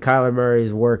 when Kyler Murray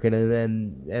is working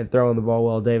and throwing the ball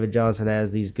well, David Johnson has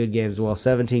these good games as well.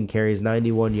 17 carries,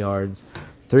 91 yards.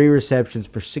 3 receptions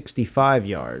for 65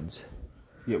 yards.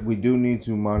 Yeah, we do need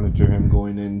to monitor him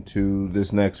going into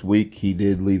this next week. He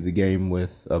did leave the game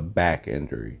with a back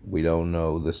injury. We don't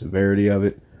know the severity of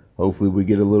it. Hopefully we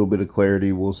get a little bit of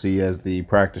clarity. We'll see as the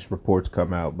practice reports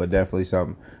come out, but definitely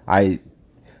something.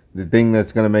 The thing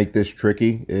that's going to make this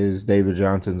tricky is David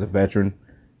Johnson's a veteran.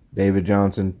 David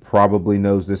Johnson probably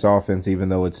knows this offense even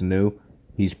though it's new.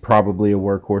 He's probably a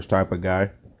workhorse type of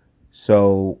guy.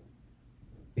 So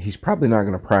he's probably not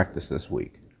going to practice this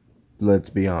week. Let's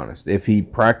be honest. If he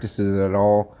practices at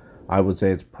all, I would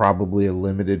say it's probably a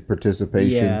limited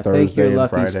participation Thursday and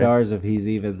Friday. Lucky stars if he's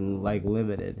even like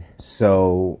limited.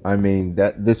 So, I mean,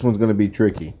 this one's going to be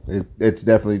tricky. It's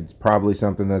definitely probably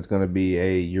something that's going to be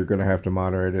you're going to have to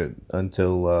monitor it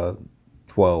until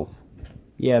 12.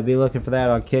 Yeah, be looking for that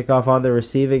on kickoff. On the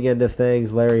receiving end of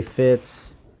things, Larry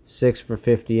Fitz, 6 for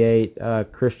 58.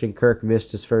 Christian Kirk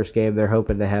missed his first game. They're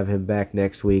hoping to have him back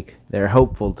next week. They're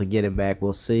hopeful to get him back.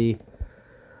 We'll see.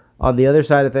 On the other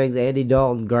side of things, Andy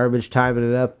Dalton garbage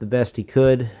timing it up the best he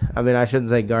could. I mean, I shouldn't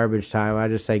say garbage time. I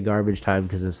just say garbage time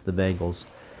because it's the Bengals.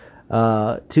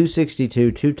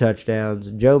 262, 2 touchdowns.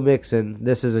 Joe Mixon,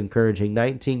 this is encouraging,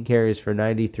 19 carries for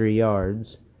 93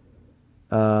 yards,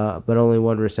 but only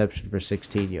 1 reception for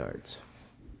 16 yards.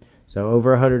 So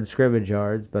over 100 scrimmage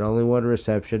yards, but only 1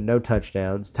 reception, no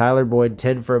touchdowns. Tyler Boyd,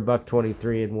 10 for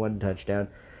 $123 and 1 touchdown.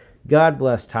 God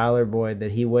bless Tyler Boyd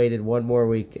that he waited 1 more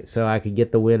week so I could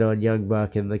get the win on Young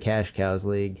Buck in the Cash Cows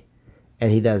League.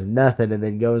 And he does nothing and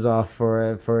then goes off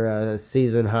for a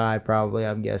season high, probably,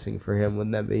 I'm guessing, for him.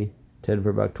 Wouldn't that be 10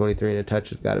 for $123 and a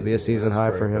touch? It's got to be a season high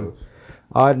for him.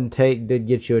 Auden Tate did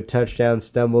get you a touchdown,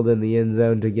 stumbled in the end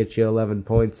zone to get you 11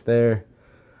 points there.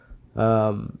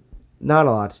 Not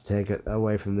a lot to take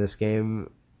away from this game.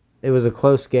 It was a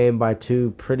close game by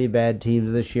 2 pretty bad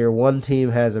teams this year. One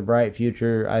team has a bright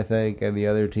future, I think, and the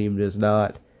other team does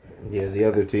not. Yeah, the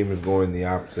other team is going the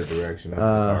opposite direction of the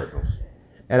Cardinals.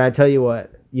 And I tell you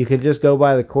what, you can just go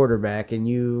by the quarterback, and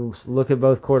you look at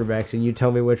both quarterbacks, and you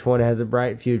tell me which one has a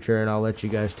bright future, and I'll let you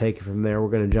guys take it from there. We're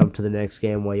going to jump to the next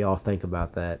game while y'all think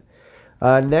about that.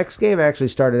 Next game actually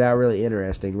started out really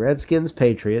interesting.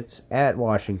 Redskins-Patriots at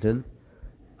Washington.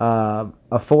 A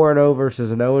 4-0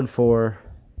 versus an 0-4.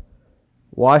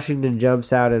 Washington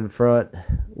jumps out in front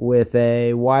with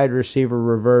a wide receiver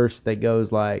reverse that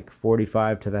goes like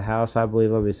 45 to the house, I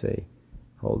believe. Let me see.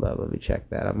 Hold up, let me check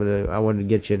that. I wanted to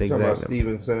get you an Talking exact about number.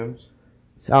 Steven Sims?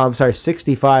 Oh, I'm sorry,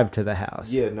 65 to the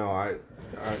house. Yeah, no,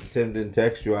 Tim didn't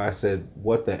text you. I said,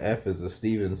 what the F is a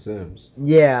Steven Sims?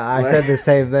 Yeah, I said the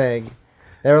same thing.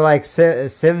 They were like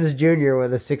Sims Jr.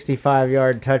 with a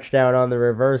 65-yard touchdown on the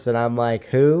reverse, and I'm like,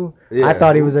 who? Yeah, I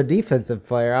thought he who? was a defensive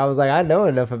player. I was like, I know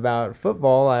enough about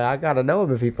football. I got to know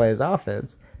him if he plays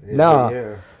offense. No,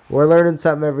 Yeah. we're learning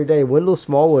something every day. Wendell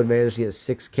Smallwood managed to get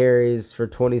 6 carries for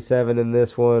 27 in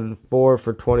this one, 4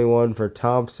 for 21 for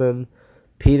Thompson.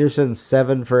 Peterson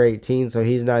 7 for 18, so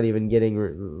he's not even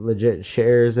getting legit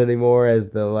shares anymore as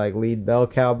the lead bell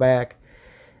cow back.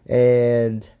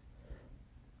 And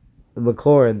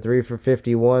McLaurin 3 for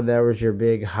 51. That was your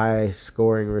big high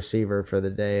scoring receiver for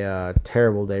the day.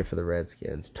 Terrible day for the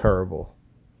Redskins. Terrible.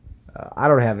 I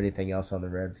don't have anything else on the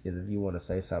Redskins. If you want to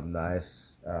say something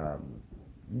nice,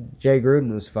 Jay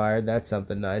Gruden was fired. That's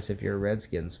something nice if you're a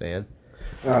Redskins fan.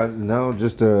 No,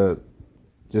 just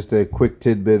a quick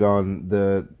tidbit on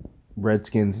the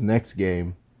Redskins' next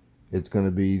game. It's going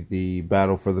to be the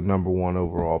battle for the number 1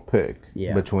 overall pick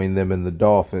between them and the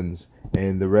Dolphins.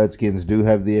 And the Redskins do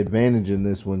have the advantage in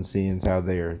this one, seeing as how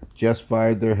they are just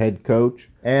fired their head coach.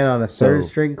 And on a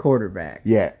third-string quarterback.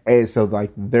 Yeah, and so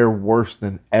they're worse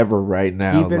than ever right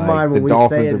now. Keep in mind when the we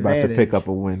Dolphins say are about to advantage. pick up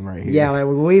a win right here. Yeah,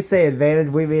 when we say advantage,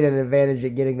 we mean an advantage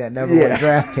at getting that number 1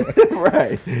 draft pick.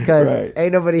 Right. Because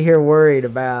ain't nobody here worried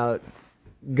about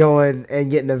going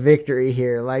and getting a victory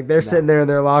here. They're sitting there in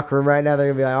their locker room right now. They're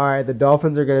going to be like, all right, the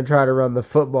Dolphins are going to try to run the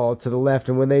football to the left.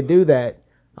 And when they do that,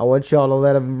 I want y'all to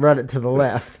let them run it to the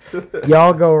left.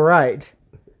 Y'all go right.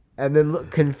 And then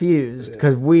look confused.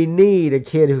 Because we need a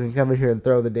kid who can come in here and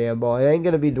throw the damn ball. It ain't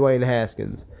going to be Dwayne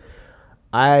Haskins.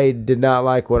 I did not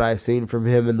like what I seen from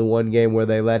him in the one game where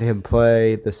they let him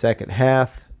play the second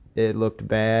half. It looked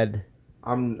bad.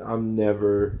 I'm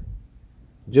never,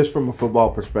 just from a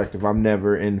football perspective, I'm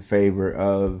never in favor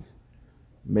of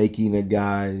making a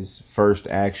guy's first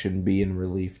action be in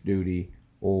relief duty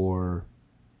or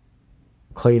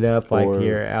clean up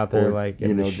you're out there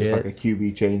in the just shit. like a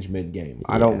QB change mid game.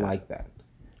 I don't like that.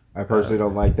 I personally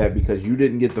don't like that because you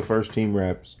didn't get the first team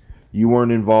reps. You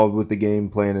weren't involved with the game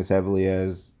plan as heavily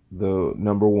as the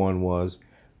number 1 was,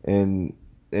 and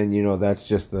that's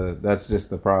just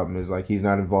the problem is he's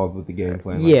not involved with the game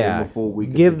plan. Give him a full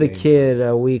week. Give the kid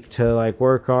a week to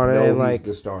work on it. No, and he's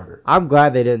the starter. I'm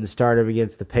glad they didn't start him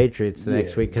against the Patriots the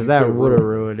next week because that would have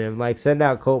ruined him. Send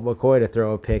out Colt McCoy to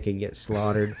throw a pick and get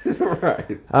slaughtered.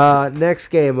 Right. Next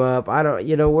game up,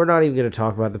 we're not even going to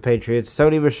talk about the Patriots.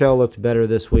 Sony Michel looked better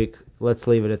this week. Let's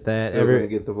leave it at that. Still going to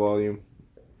get the volume.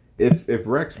 If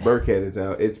Rex Burkhead is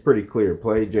out, it's pretty clear.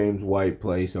 Play James White,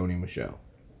 play Sony Michel.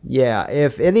 Yeah,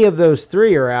 if any of those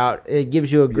 3 are out, it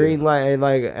gives you a green light. And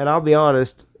I'll be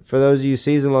honest, for those of you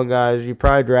season-long guys, you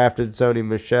probably drafted Sony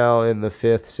Michel in the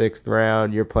 5th, 6th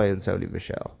round. You're playing Sony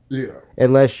Michel. Yeah.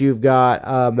 Unless you've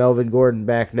got Melvin Gordon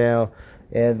back now.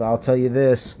 And I'll tell you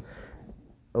this.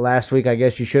 Last week, I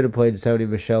guess you should have played Sony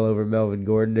Michel over Melvin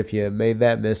Gordon. If you made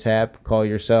that mishap, call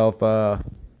yourself a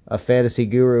fantasy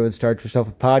guru and start yourself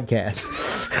a podcast.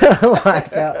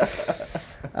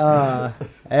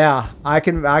 Yeah, I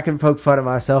can poke fun at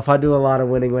myself. I do a lot of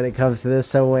winning when it comes to this.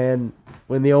 So when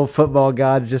the old football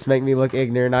gods just make me look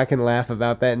ignorant, I can laugh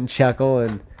about that and chuckle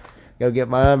and go get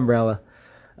my umbrella.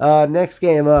 Next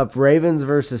game up, Ravens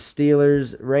versus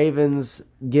Steelers. Ravens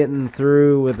getting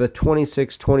through with a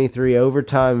 26-23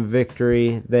 overtime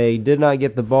victory. They did not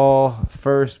get the ball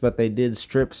first, but they did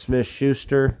strip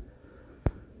Smith-Schuster,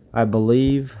 I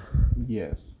believe.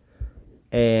 Yes.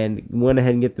 And went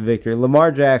ahead and get the victory.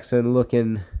 Lamar Jackson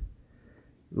looking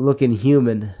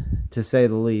human, to say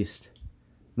the least.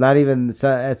 Not even,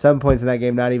 at some points in that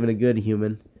game, not even a good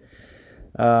human.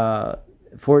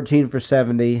 14 for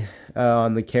 70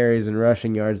 on the carries and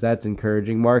rushing yards. That's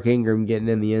encouraging. Mark Ingram getting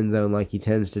in the end zone like he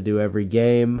tends to do every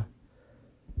game.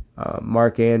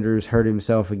 Mark Andrews hurt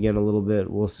himself again a little bit.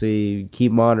 We'll see.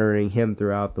 Keep monitoring him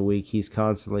throughout the week. He's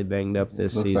constantly banged up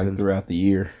this season. Looks like throughout the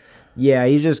year. Yeah,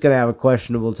 he's just going to have a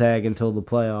questionable tag until the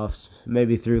playoffs,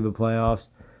 maybe through the playoffs.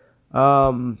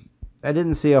 I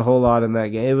didn't see a whole lot in that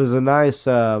game. It was a nice,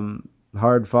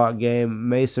 hard-fought game.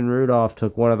 Mason Rudolph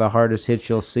took one of the hardest hits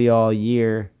you'll see all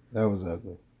year. That was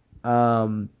ugly.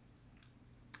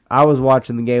 I was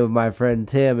watching the game with my friend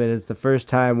Tim, and it's the first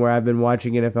time where I've been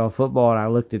watching NFL football, and I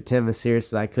looked at Tim as serious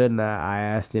as I could, and I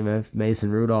asked him if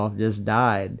Mason Rudolph just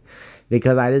died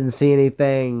because I didn't see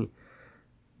anything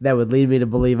that would lead me to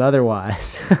believe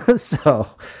otherwise. So,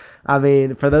 I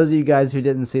mean, for those of you guys who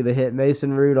didn't see the hit,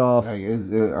 Mason Rudolph. Like I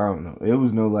don't know. It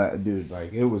was no dude.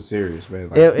 Like it was serious, man.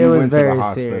 Like, It he was went very to the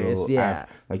hospital serious. Yeah.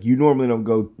 after, like you normally don't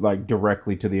go like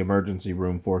directly to the emergency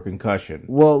room for a concussion.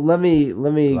 Well, let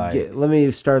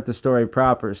me start the story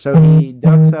proper. So he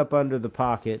ducks up under the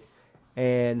pocket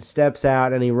and steps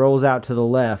out, and he rolls out to the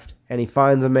left, and he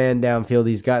finds a man downfield.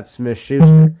 He's got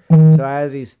Smith-Schuster. So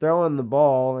as he's throwing the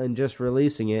ball and just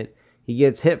releasing it, he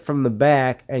gets hit from the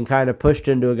back and kind of pushed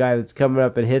into a guy that's coming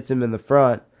up and hits him in the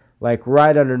front, like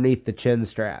right underneath the chin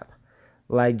strap.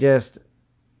 Like just,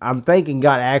 I'm thinking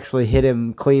God actually hit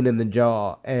him clean in the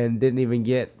jaw and didn't even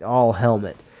get all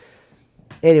helmet.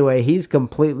 Anyway, he's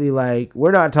completely like,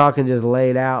 we're not talking just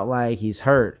laid out like he's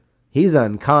hurt. He's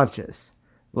unconscious.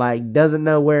 Like, doesn't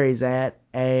know where he's at.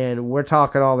 And we're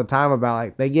talking all the time about,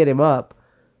 like, they get him up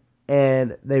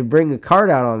and they bring the cart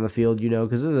out on the field,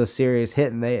 because this is a serious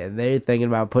hit, and they're thinking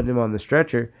about putting him on the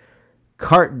stretcher.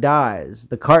 Cart dies.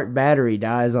 The cart battery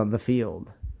dies on the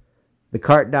field. The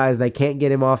cart dies. They can't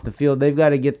get him off the field. They've got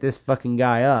to get this fucking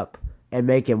guy up and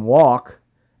make him walk.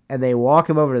 And they walk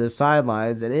him over to the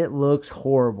sidelines, and it looks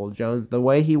horrible, Jones. The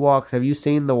way he walks, have you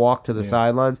seen the walk to the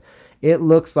sidelines? It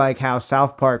looks like how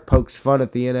South Park pokes fun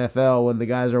at the NFL when the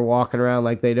guys are walking around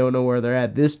like they don't know where they're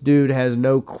at. This dude has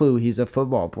no clue he's a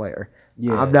football player.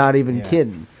 Yeah, I'm not even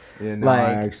kidding. Yeah, no,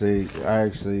 I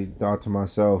actually thought to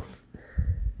myself,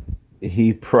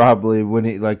 he probably,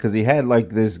 because he had like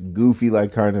this goofy,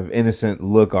 like kind of innocent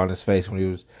look on his face when he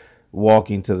was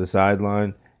walking to the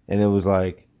sideline, and it was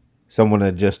like someone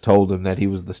had just told him that he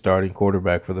was the starting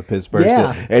quarterback for the Pittsburgh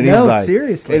Steelers. And he's like,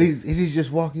 seriously. And he's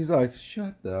just walking, he's like,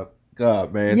 shut up.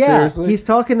 God, man, seriously? He's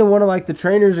talking to one of like the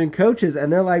trainers and coaches,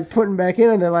 and they're like putting back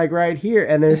in, and they're like right here,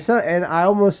 and there's and I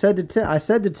almost said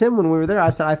to Tim, when we were there,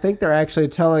 I said, I think they're actually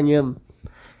telling him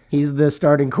he's the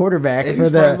starting quarterback and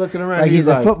he's looking around, like he's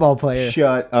a football player.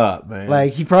 Shut up, man!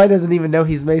 Like he probably doesn't even know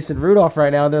he's Mason Rudolph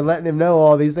right now, and they're letting him know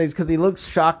all these things because he looks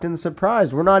shocked and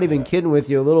surprised. We're not even kidding with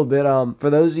you a little bit.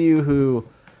 For those of you who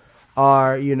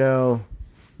are,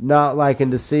 not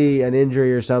liking to see an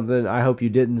injury or something, I hope you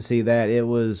didn't see that.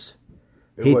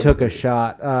 He took a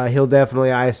shot. He'll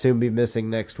definitely, I assume, be missing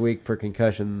next week for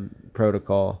concussion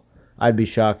protocol. I'd be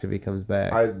shocked if he comes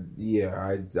back.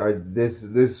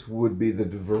 This would be the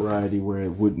variety where it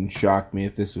wouldn't shock me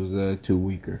if this was a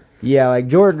 2-weeker. Yeah, like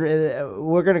Jordan,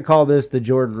 we're going to call this the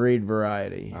Jordan Reed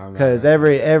variety because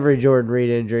every Jordan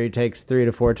Reed injury takes 3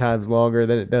 to 4 times longer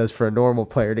than it does for a normal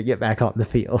player to get back on the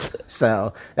field.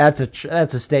 So that's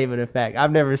a statement of fact. I've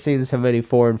never seen so many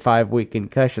 4 and 5 week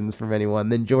concussions from anyone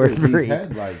than Jordan Reed. He's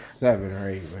had like 7 or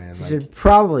 8, man. He should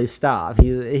probably stop.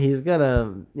 He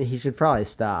should probably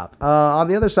stop. On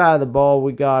the other side of the ball,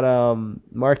 we got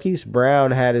Marquise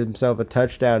Brown had himself a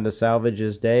touchdown to salvage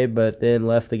his day, but then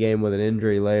left the game with an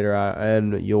injury later.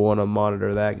 And you'll want to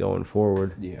monitor that going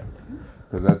forward. Yeah,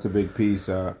 because that's a big piece.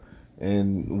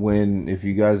 And if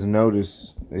you guys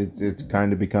notice, it's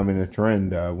kind of becoming a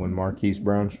trend. When Marquise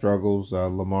Brown struggles,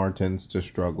 Lamar tends to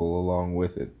struggle along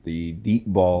with it. The deep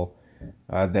ball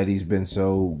that he's been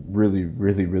so really,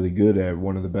 really, really good at,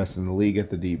 one of the best in the league at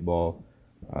the deep ball,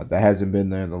 that hasn't been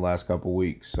there in the last couple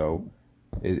weeks. So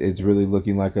it's really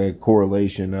looking like a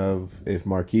correlation of if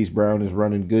Marquise Brown is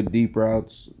running good deep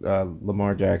routes,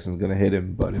 Lamar Jackson's going to hit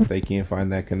him. But if they can't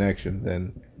find that connection,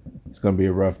 then it's going to be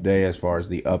a rough day as far as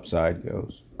the upside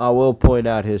goes. I will point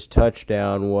out his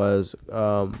touchdown was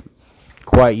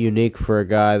quite unique for a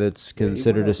guy that's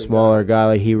considered a smaller guy.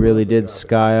 Like he really did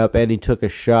sky up, and he took a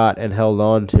shot and held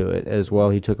on to it as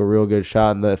well. He took a real good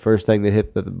shot, and the first thing that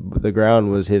hit the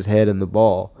ground was his head and the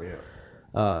ball.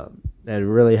 Yeah.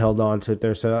 And really held on to it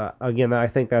there. So, again, I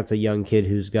think that's a young kid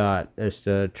who's got just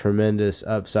a tremendous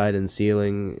upside and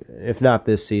ceiling, if not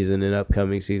this season, in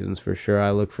upcoming seasons for sure. I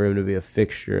look for him to be a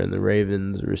fixture in the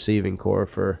Ravens receiving corps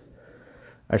for,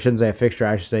 I shouldn't say a fixture,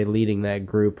 I should say leading that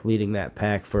group, leading that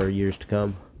pack for years to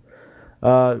come.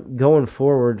 Going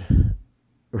forward,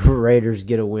 Raiders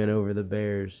get a win over the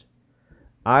Bears.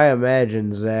 I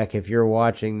imagine, Zach, if you're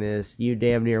watching this, you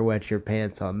damn near wet your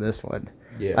pants on this one.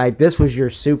 Yeah. Like, this was your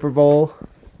Super Bowl.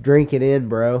 Drink it in,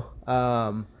 bro.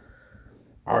 Are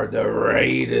the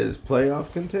Raiders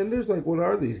playoff contenders? Like, what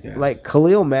are these guys? Like,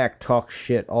 Khalil Mack talked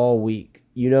shit all week.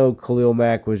 Khalil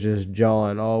Mack was just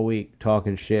jawing all week,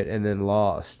 talking shit, and then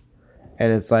lost.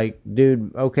 And it's like,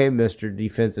 dude, okay, Mr.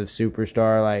 Defensive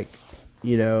Superstar, like,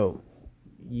 you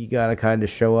got to kind of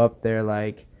show up there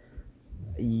like,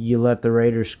 you let the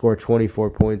Raiders score 24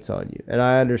 points on you. And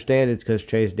I understand it's because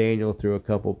Chase Daniel threw a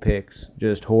couple picks.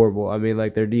 Just horrible. I mean,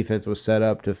 like, their defense was set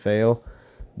up to fail.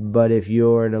 But if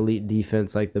you're an elite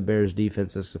defense like the Bears'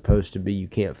 defense is supposed to be, you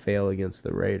can't fail against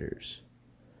the Raiders.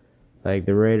 Like,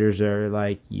 the Raiders are,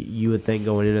 like, you would think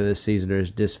going into this season are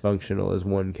as dysfunctional as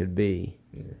one could be.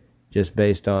 Yeah. Just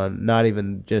based on, not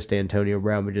even just Antonio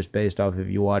Brown, but just based off if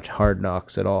you watch Hard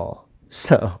Knocks at all.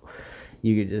 So,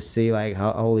 you could just see, like,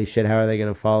 holy shit, how are they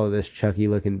going to follow this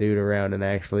Chucky-looking dude around and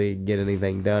actually get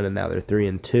anything done? And now they're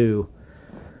 3-2.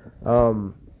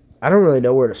 I don't really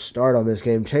know where to start on this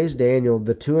game. Chase Daniel,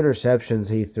 the 2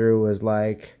 interceptions he threw was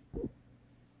like,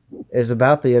 is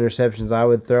about the interceptions I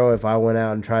would throw if I went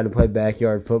out and tried to play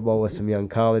backyard football with some young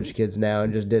college kids now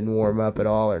and just didn't warm up at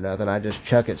all or nothing. I just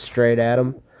chuck it straight at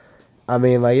them. I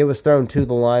mean, like, it was thrown to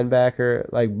the linebacker.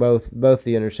 Like, both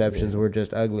the interceptions were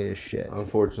just ugly as shit.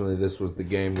 Unfortunately, this was the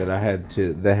game that I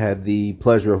had the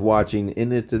pleasure of watching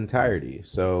in its entirety.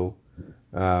 So,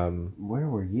 where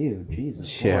were you?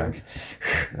 Jesus Lord.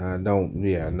 No.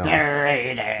 The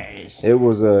Raiders. It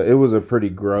was a pretty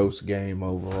gross game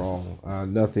overall.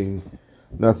 Nothing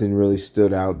really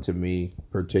stood out to me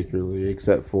particularly,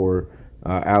 except for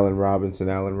Allen Robinson.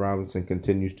 Allen Robinson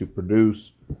continues to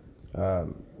produce.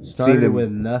 Started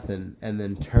with nothing and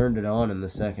then turned it on in the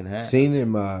second half. Seen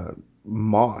him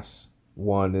Moss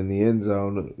one in the end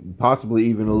zone, possibly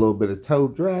even a little bit of toe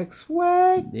drag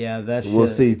swag. Yeah, we'll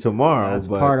see tomorrow. That's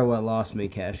part of what lost me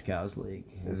Cash Cows League.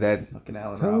 Is that fucking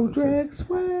Allen toe Robinson. Drag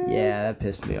swag? Yeah, that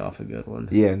pissed me off a good one.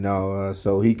 Yeah, no.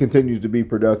 So he continues to be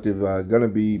productive. Gonna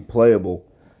be playable.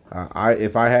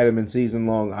 If I had him in season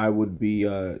long, I would be.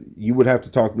 You would have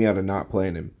to talk me out of not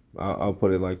playing him. I'll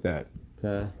put it like that.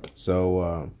 Okay.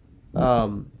 So.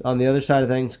 On the other side of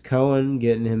things, Cohen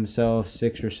getting himself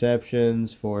 6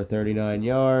 receptions for 39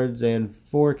 yards and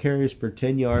 4 carries for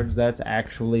 10 yards. That's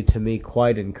actually, to me,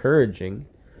 quite encouraging.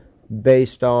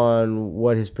 Based on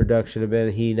what his production has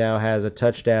been, he now has a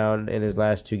touchdown in his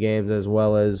last 2 games as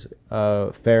well as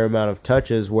a fair amount of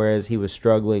touches, whereas he was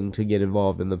struggling to get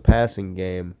involved in the passing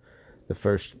game the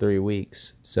first 3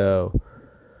 weeks. So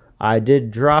I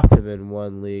did drop him in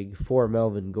one league for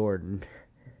Melvin Gordon.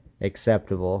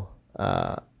 Acceptable.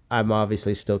 I'm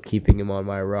obviously still keeping him on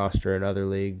my roster in other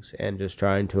leagues and just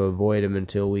trying to avoid him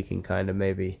until we can kind of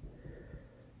maybe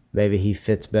he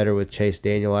fits better with Chase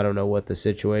Daniel. I don't know what the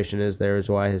situation is there, is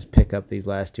why his pickup these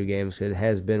last 2 games. It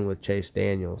has been with Chase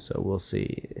Daniel, so we'll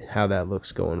see how that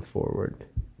looks going forward.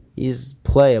 He's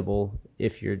playable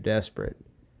if you're desperate,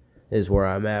 is where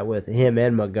I'm at with him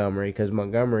and Montgomery, because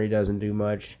Montgomery doesn't do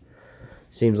much,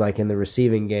 seems like, in the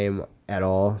receiving game at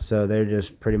all, so they're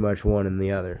just pretty much one and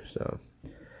the other. So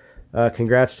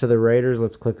congrats to the Raiders.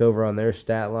 Let's click over on their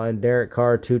stat line. Derek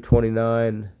Carr,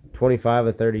 229, 25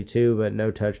 of 32, but no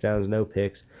touchdowns, no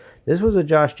picks. This was a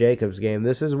Josh Jacobs game.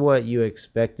 This is what you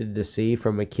expected to see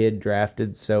from a kid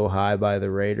drafted so high by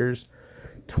the Raiders.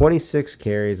 26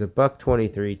 carries,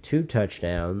 $123, 2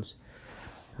 touchdowns,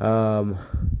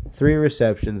 3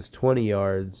 receptions, 20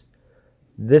 yards.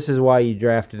 This is why you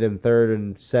drafted him 3rd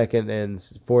and 2nd and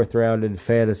 4th round in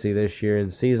fantasy this year in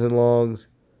season longs.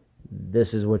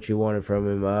 This is what you wanted from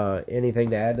him. Anything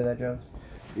to add to that, Jones?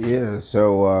 Yeah,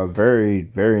 so very,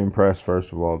 very impressed,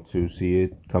 first of all, to see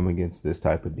it come against this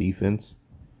type of defense.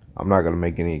 I'm not going to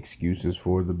make any excuses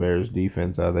for the Bears'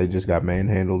 defense. They just got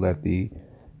manhandled at the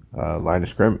line of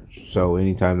scrimmage. So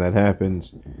anytime that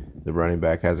happens, the running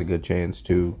back has a good chance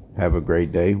to have a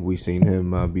great day. We've seen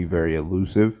him be very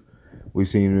elusive. We've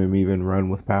seen him even run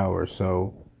with power.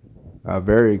 So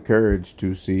very encouraged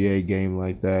to see a game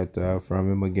like that from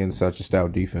him against such a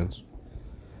stout defense.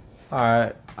 All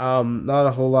right. Not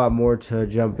a whole lot more to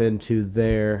jump into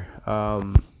there.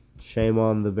 Shame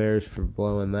on the Bears for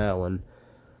blowing that one.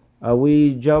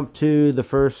 We jump to the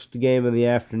first game of the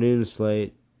afternoon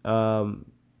slate. The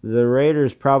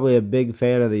Raiders probably a big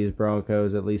fan of these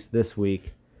Broncos, at least this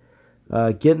week.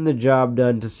 Getting the job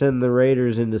done to send the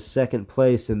Raiders into 2nd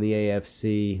place in the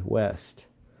AFC West.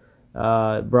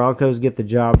 Broncos get the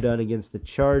job done against the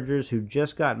Chargers, who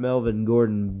just got Melvin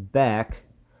Gordon back.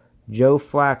 Joe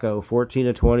Flacco, 14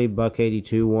 of 20, $182,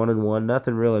 1-1.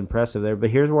 Nothing real impressive there, but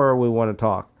here's where we want to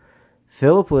talk.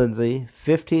 Phillip Lindsay,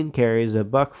 15 carries,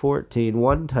 $114,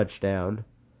 1 touchdown.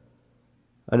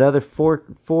 Another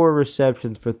four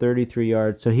receptions for 33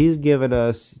 yards. So he's given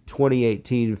us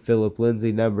 2018 Phillip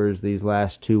Lindsay numbers these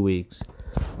last 2 weeks.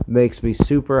 Makes me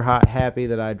super happy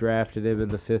that I drafted him in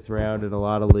the 5th round in a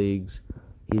lot of leagues.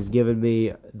 He's given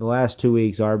me, the last 2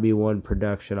 weeks, RB1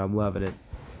 production. I'm loving it.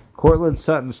 Cortland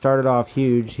Sutton started off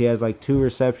huge. He has like 2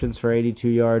 receptions for 82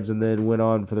 yards and then went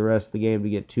on for the rest of the game to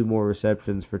get 2 more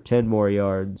receptions for 10 more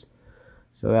yards.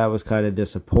 So that was kind of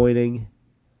disappointing.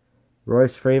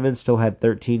 Royce Freeman still had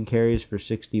 13 carries for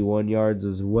 61 yards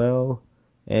as well,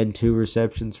 and 2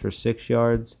 receptions for 6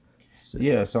 yards.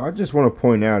 So I just want to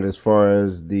point out, as far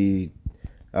as the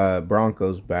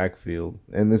Broncos backfield.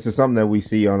 And this is something that we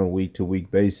see on a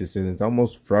week-to-week basis, and it's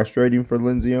almost frustrating for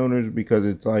Lindsay owners because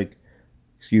it's like,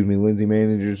 Lindsay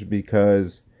managers,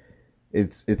 because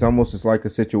it's almost just like a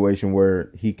situation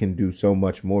where he can do so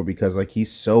much more because like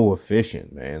he's so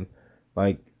efficient, man.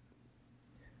 Like,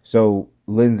 so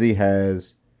Lindsay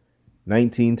has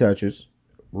 19 touches,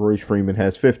 Royce Freeman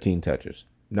has 15 touches.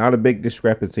 Not a big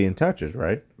discrepancy in touches,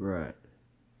 right? Right.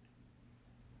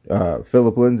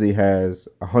 Philip Lindsay has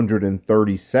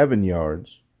 137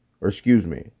 yards,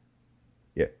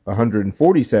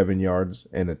 147 yards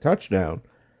and a touchdown.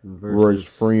 Royce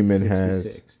Freeman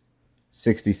 66. Has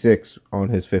 66 on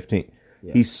his 15.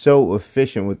 Yeah. He's so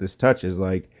efficient with his touches,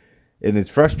 and it's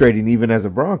frustrating even as a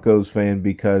Broncos fan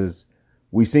because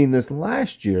we seen this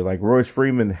last year. Like, Royce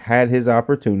Freeman had his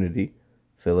opportunity.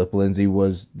 Philip Lindsay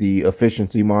was the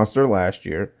efficiency monster last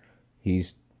year.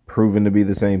 He's proven to be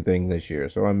the same thing this year.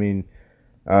 So, I mean,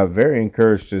 very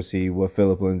encouraged to see what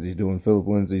Philip Lindsay's doing. Philip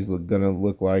Lindsay's going to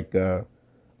look like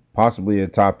possibly a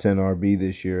top 10 RB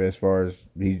this year as far as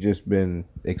he's just been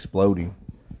exploding.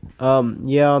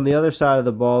 Yeah, on the other side of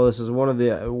the ball, this is one of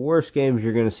the worst games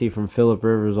you're going to see from Phillip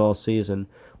Rivers all season.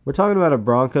 We're talking about a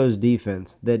Broncos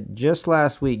defense that just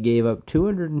last week gave up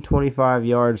 225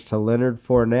 yards to Leonard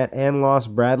Fournette and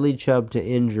lost Bradley Chubb to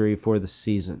injury for the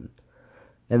season.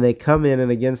 And they come in,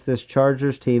 and against this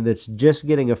Chargers team that's just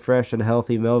getting a fresh and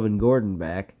healthy Melvin Gordon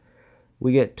back,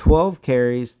 we get 12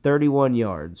 carries, 31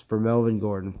 yards for Melvin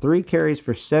Gordon, 3 carries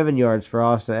for 7 yards for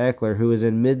Austin Eckler, who is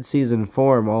in midseason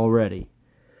form already.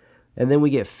 And then we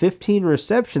get 15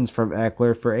 receptions from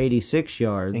Eckler for 86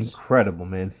 yards. Incredible,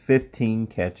 man. 15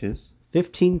 catches.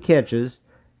 15 catches.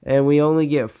 And we only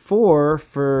get 4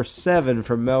 for 7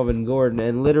 from Melvin Gordon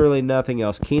and literally nothing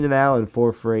else. Keenan Allen,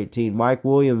 4 for 18. Mike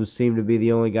Williams seemed to be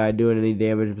the only guy doing any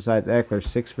damage besides Eckler,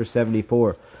 6 for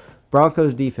 74.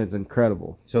 Broncos defense,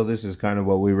 incredible. So this is kind of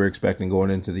what we were expecting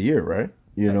going into the year, right?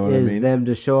 You know what I mean? Is them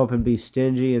to show up and be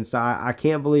stingy and stuff. I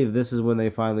can't believe this is when they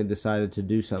finally decided to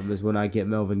do something, is when I get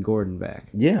Melvin Gordon back.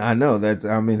 Yeah, I know. It's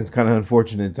kind of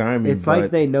unfortunate timing. It's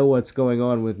like they know what's going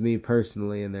on with me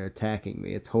personally, and they're attacking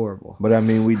me. It's horrible. But, I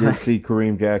mean, we did see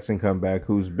Kareem Jackson come back,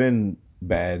 who's been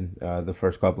bad the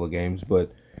first couple of games,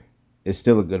 but is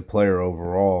still a good player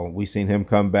overall. We seen him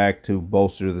come back to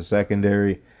bolster the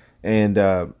secondary.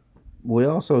 And we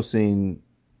also seen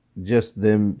just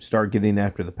them start getting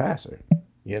after the passer.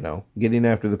 Getting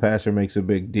after the passer makes a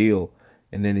big deal,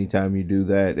 and anytime you do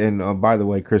that, and by the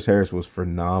way, Chris Harris was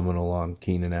phenomenal on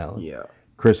Keenan Allen. Yeah,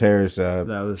 Chris Harris. That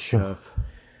was tough.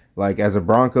 Like, as a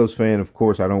Broncos fan, of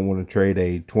course, I don't want to trade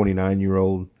a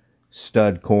 29-year-old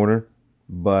stud corner,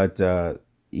 but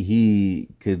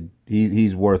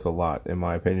he's worth a lot in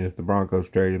my opinion. If the Broncos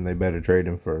trade him, they better trade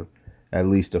him for at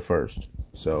least a first.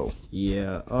 So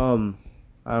yeah,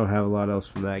 I don't have a lot else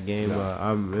from that game. No.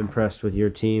 I'm impressed with your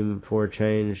team for a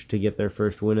change to get their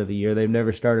first win of the year. They've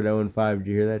never started 0-5. Did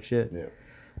you hear that shit? Yeah.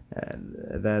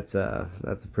 And that's a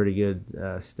pretty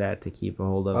good stat to keep a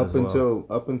hold of.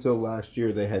 Up until last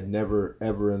year, they had never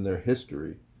ever in their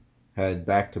history had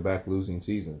back-to-back losing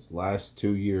seasons. Last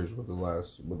 2 years were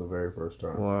the very first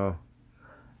time. Wow.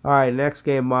 All right, next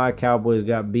game, my Cowboys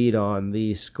got beat on.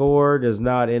 The score does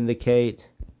not indicate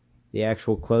the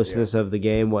actual closeness of the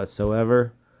game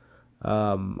whatsoever.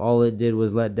 All it did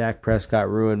was let Dak Prescott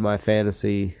ruin my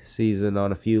fantasy season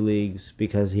on a few leagues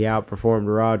because he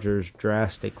outperformed Rodgers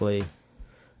drastically.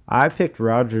 I picked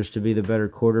Rodgers to be the better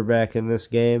quarterback in this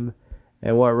game,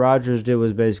 and what Rodgers did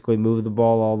was basically move the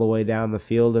ball all the way down the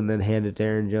field and then hand it to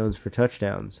Aaron Jones for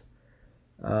touchdowns.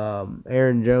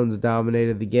 Aaron Jones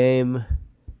dominated the game.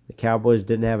 The Cowboys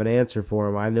didn't have an answer for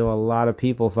him. I know a lot of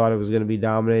people thought it was going to be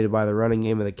dominated by the running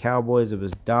game of the Cowboys. It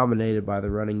was dominated by the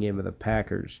running game of the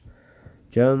Packers.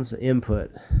 Jones,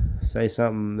 input. Say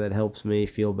something that helps me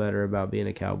feel better about being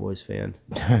a Cowboys fan.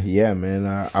 Yeah,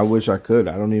 man. I wish I could.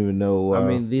 I don't even know. I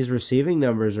mean, these receiving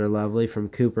numbers are lovely from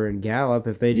Cooper and Gallup.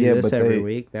 If they do this every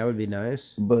week, that would be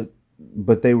nice.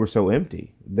 But they were so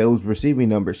empty. Those receiving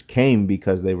numbers came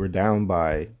because they were down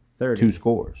by 2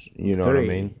 scores. You know what I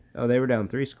mean? Oh, they were down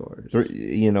 3 scores. For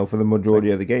the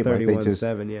majority of the game.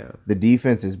 31-7, yeah. The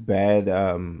defense is bad.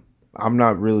 I'm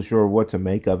not really sure what to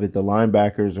make of it. The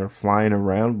linebackers are flying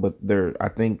around, but I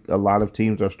think a lot of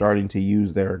teams are starting to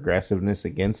use their aggressiveness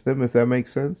against them, if that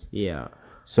makes sense. Yeah.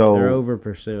 So they're over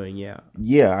pursuing, yeah.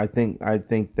 Yeah, I think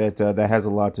that that has a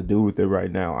lot to do with it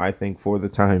right now. I think for the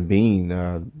time being,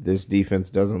 this defense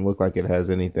doesn't look like it has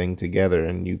anything together,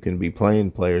 and you can be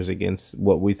playing players against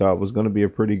what we thought was going to be a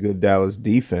pretty good Dallas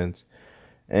defense.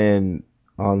 And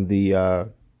on the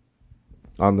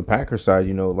on the Packers side,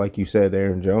 like you said,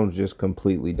 Aaron Jones just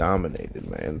completely dominated,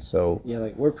 man. So Yeah,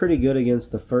 like we're pretty good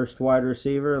against the first wide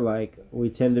receiver. Like we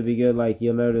tend to be good. Like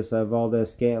you'll notice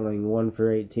Valdez Scantling 1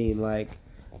 for 18. Like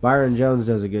Byron Jones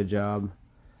does a good job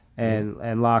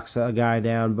and locks a guy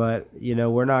down. But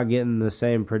we're not getting the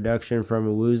same production from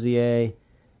Awuzie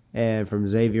and from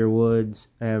Xavier Woods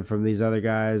and from these other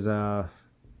guys. That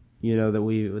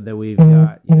we've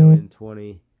got. In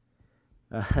 20.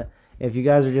 If you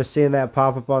guys are just seeing that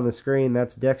pop up on the screen,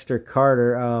 that's Dexter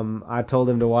Carter. I told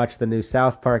him to watch the new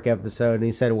South Park episode, and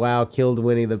he said, "Wow, killed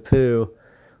Winnie the Pooh,"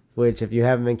 which, if you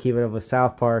haven't been keeping up with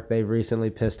South Park, they've recently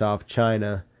pissed off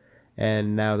China,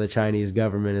 and now the Chinese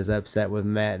government is upset with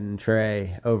Matt and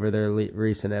Trey over their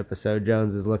recent episode.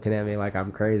 Jones is looking at me like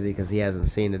I'm crazy because he hasn't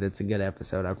seen it. It's a good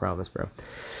episode, I promise, bro.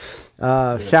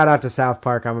 Shout out to South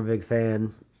Park. I'm a big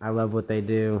fan. I love what they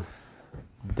do.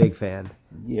 Big fan.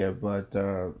 Yeah, but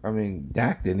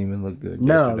Dak didn't even look good.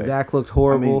 No, yesterday. Dak looked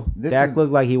horrible. Dak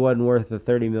looked like he wasn't worth the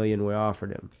 $30 million we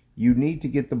offered him. You need to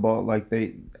get the ball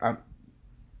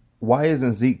why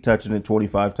isn't Zeke touching it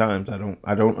 25 times? I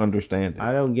don't understand it.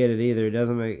 I don't get it either. It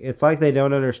doesn't make. It's like they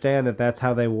don't understand that that's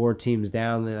how they wore teams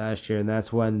down last year, and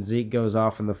that's when Zeke goes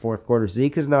off in the fourth quarter.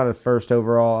 Zeke is not a first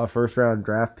round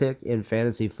draft pick in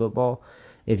fantasy football.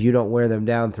 If you don't wear them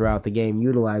down throughout the game,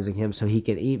 utilizing him so he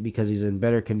can eat because he's in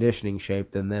better conditioning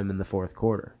shape than them in the fourth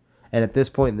quarter. And at this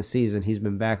point in the season, he's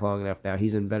been back long enough now.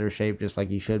 He's in better shape just like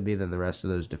he should be than the rest of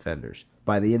those defenders.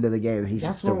 By the end of the game, he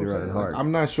should still be running hard.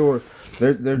 I'm not sure.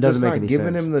 They're just not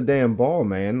giving him the damn ball,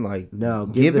 man. Like, no,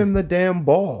 give him the damn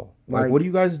ball. Like, what are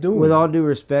you guys doing? With all due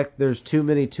respect, there's too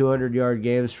many 200-yard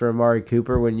games for Amari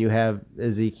Cooper when you have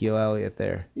Ezekiel Elliott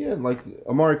there. Yeah, like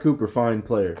Amari Cooper, fine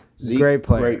player. Zeke, great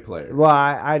player. Great player.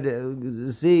 Well,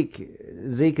 Zeke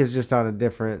is just on a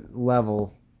different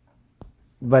level,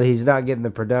 but he's not getting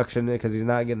the production because he's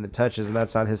not getting the touches, and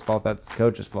that's not his fault. That's the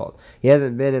coach's fault. He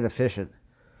hasn't been inefficient.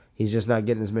 He's just not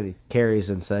getting as many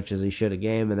carries and such as he should a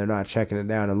game, and they're not checking it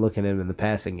down and looking at him in the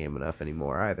passing game enough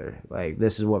anymore either. Like,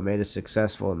 this is what made us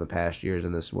successful in the past years,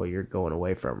 and this is what you're going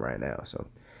away from right now. So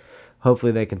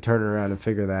hopefully they can turn it around and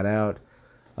figure that out.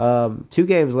 2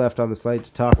 games left on the slate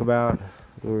to talk about.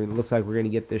 It looks like we're going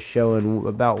to get this show in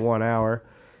about 1 hour.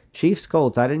 Chiefs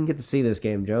Colts. I didn't get to see this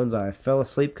game, Jones. I fell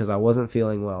asleep because I wasn't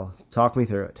feeling well. Talk me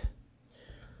through it.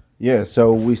 Yeah,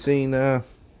 so we seen a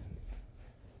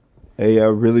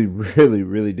really, really,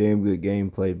 really damn good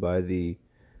game played by the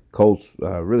Colts.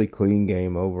 Really clean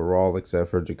game overall, except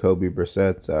for Jacoby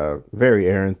Brissett's very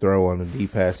errant throw on a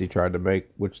deep pass he tried to make,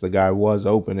 which the guy was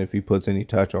open if he puts any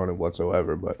touch on it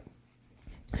whatsoever. But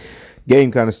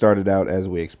game kind of started out as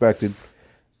we expected.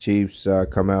 Chiefs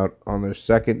come out on their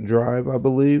second drive, I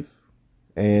believe,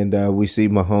 and we see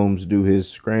Mahomes do his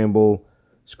scramble,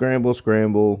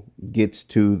 gets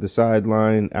to the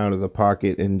sideline, out of the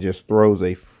pocket, and just throws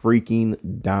a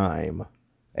freaking dime,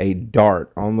 a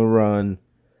dart on the run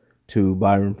to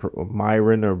Byron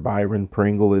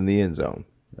Pringle in the end zone.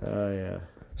 Oh, yeah.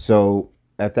 So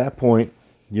at that point,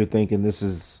 you're thinking this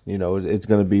is, it's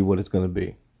going to be what it's going to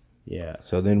be. Yeah.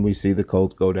 So then we see the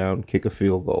Colts go down, kick a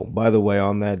field goal. By the way,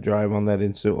 on that drive, on that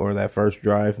instant or that first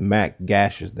drive, Mac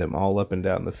gashes them all up and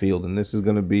down the field, and this is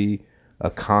going to be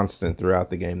a constant throughout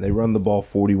the game. They run the ball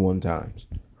 41 times.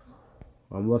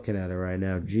 I'm looking at it right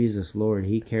now. Jesus Lord,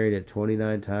 he carried it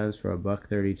 29 times for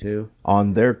 $132.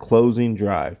 On their closing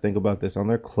drive, think about this. On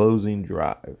their closing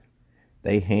drive,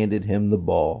 they handed him the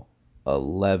ball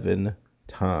 11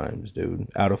 times, dude,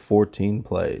 out of 14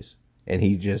 plays. And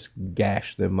he just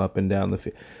gashed them up and down the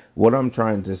field. What I'm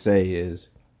trying to say is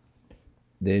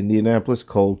the Indianapolis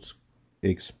Colts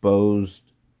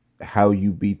exposed how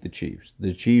you beat the Chiefs.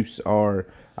 The Chiefs are,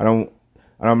 I'm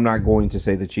not going to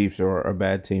say the Chiefs are a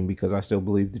bad team because I still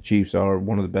believe the Chiefs are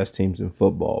one of the best teams in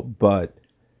football. But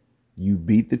you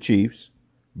beat the Chiefs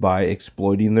by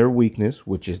exploiting their weakness,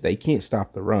 which is they can't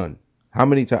stop the run. How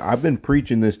many times? I've been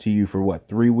preaching this to you for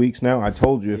 3 weeks now? I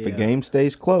told you if a game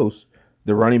stays close,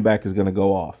 the running back is going to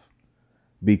go off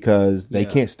because they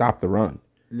can't stop the run.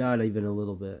 Not even a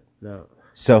little bit, no.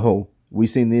 So we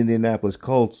seen the Indianapolis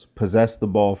Colts possess the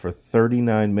ball for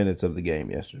 39 minutes of the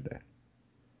game yesterday.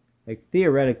 Like,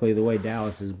 theoretically, the way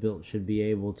Dallas is built should be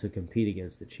able to compete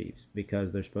against the Chiefs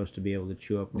because they're supposed to be able to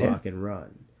chew up clock and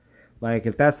run. Like,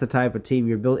 if that's the type of team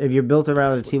you're built, if you're built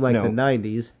around a team like the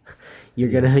 '90s, you're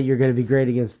gonna be great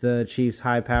against the Chiefs'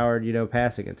 high-powered,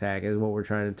 passing attack. Is what we're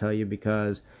trying to tell you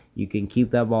because you can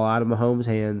keep that ball out of Mahomes'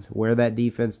 hands, wear that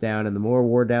defense down, and the more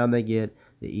wore down they get,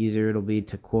 the easier it'll be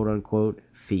to quote-unquote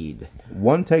feed.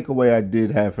 One takeaway I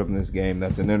did have from this game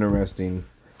that's an interesting...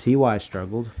 T.Y.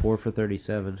 struggled, 4 for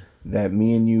 37. That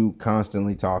me and you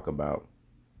constantly talk about.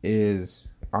 is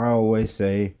I always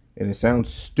say, and it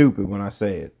sounds stupid when I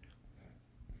say it,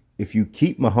 if you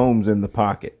keep Mahomes in the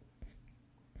pocket,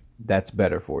 that's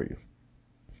better for you.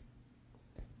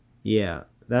 Yeah,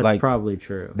 that's Like, probably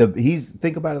true.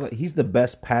 Think about it, like he's the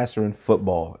best passer in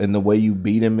football, and the way you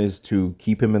beat him is to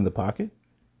keep him in the pocket.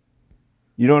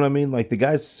 You know what I mean? Like the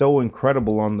guy's so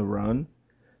incredible on the run.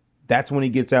 That's when he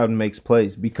gets out and makes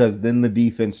plays, because then the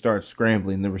defense starts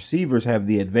scrambling. The receivers have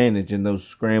the advantage in those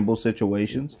scramble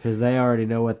situations. Because they already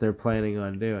know what they're planning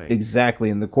on doing. Exactly,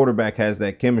 and the quarterback has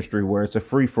that chemistry where it's a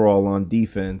free-for-all on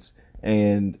defense,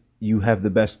 and you have the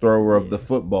best thrower of the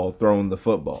football throwing the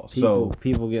football.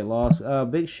 People get lost.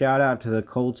 Big shout out to the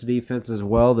Colts defense as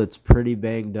well. That's pretty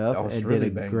banged up Oh, it's and really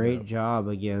did a banged great up. job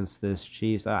against this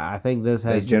Chiefs. I think this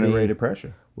They has generated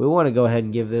pressure. We want to go ahead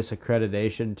and give this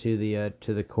accreditation to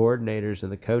the coordinators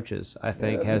and the coaches. I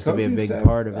think has to be a big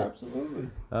part of it. Absolutely.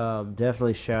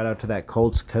 Definitely shout out to that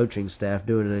Colts coaching staff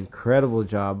doing an incredible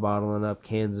job bottling up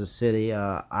Kansas City.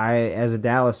 I, as a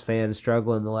Dallas fan,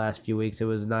 struggling the last few weeks. It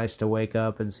was nice to wake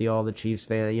up and see all the Chiefs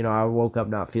fans. You know, I woke up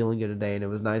not feeling good today, and it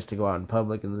was nice to go out in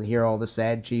public and hear all the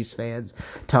sad Chiefs fans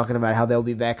talking about how they'll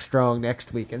be back strong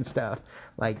next week and stuff.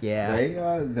 Like,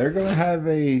 yeah. They're gonna have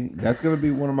that's gonna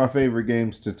be one of my favorite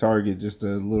games to target. Just a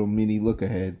little mini look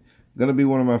ahead. Gonna be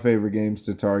one of my favorite games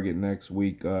to target next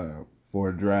week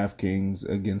for DraftKings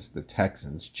against the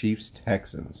Texans.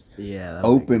 Chiefs-Texans. Yeah.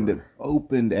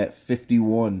 Opened at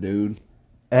 51, dude.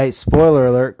 Hey, spoiler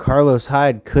alert, Carlos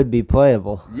Hyde could be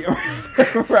playable. Yeah,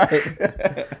 right.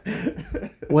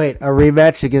 Wait, a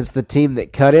rematch against the team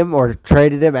that cut him or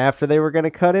traded him after they were going to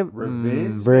cut him?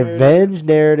 Revenge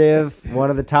narrative.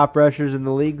 One of the top rushers in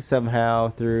the league somehow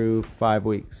through 5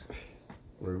 weeks.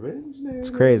 Revenge narrative. It's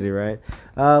crazy, right?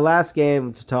 Last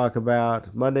game to talk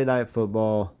about, Monday Night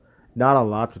Football. Not a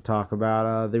lot to talk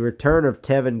about. The return of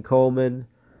Tevin Coleman.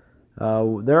 There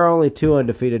are only 2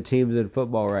 undefeated teams in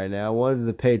football right now. One's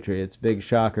the Patriots, big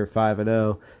shocker,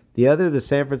 5-0. The other, the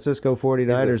San Francisco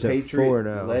 49ers at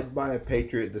 4-0. Led by a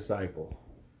Patriot disciple.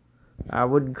 I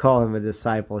wouldn't call him a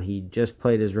disciple. He just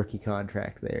played his rookie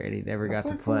contract there, and he never got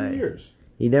to play. 4 years.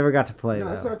 He never got to play, No,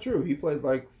 though. that's not true. He played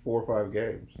like 4 or 5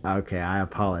 games. Okay, I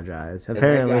apologize. And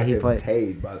Apparently, that got he him played.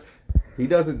 paid, but he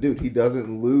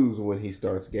doesn't lose when he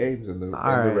starts games in the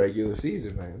regular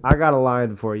season, man. I got a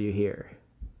line for you here.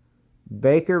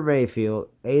 Baker Mayfield,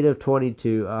 8 of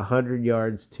 22, 100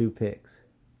 yards, 2 picks.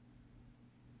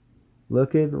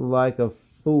 Looking like a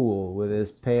fool with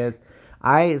his pants.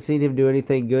 I ain't seen him do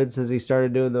anything good since he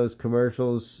started doing those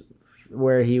commercials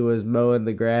where he was mowing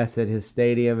the grass at his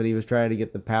stadium and he was trying to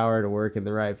get the power to work in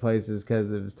the right places because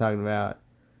it was talking about,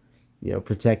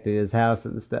 protecting his house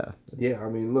and stuff. Yeah, I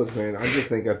mean, look, man, I just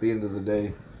think at the end of the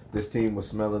day, this team was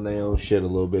smelling their own shit a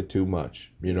little bit too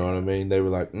much. You know what I mean? They were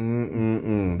like,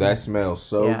 that smells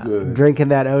so good. Drinking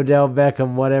that Odell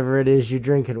Beckham, whatever it is you're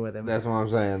drinking with him. That's what I'm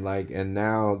saying. Like, and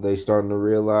now they starting to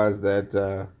realize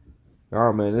that,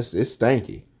 oh man, it's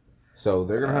stanky. So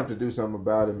they're gonna have to do something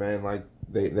about it, man. Like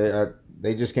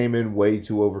they just came in way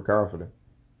too overconfident.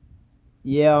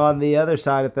 Yeah, on the other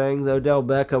side of things, Odell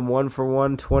Beckham 1 for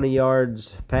 1, 20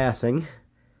 yards passing.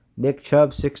 Nick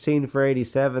Chubb 16 for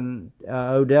 87.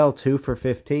 Odell 2 for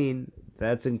 15.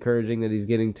 That's encouraging that he's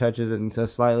getting touches in a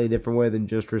slightly different way than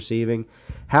just receiving.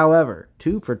 However,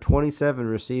 2 for 27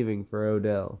 receiving for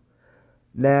Odell.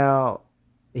 Now,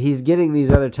 he's getting these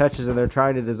other touches and they're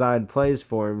trying to design plays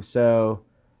for him. So,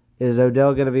 is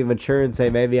Odell going to be mature and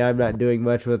say, maybe I'm not doing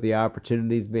much with the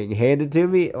opportunities being handed to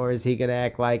me? Or is he going to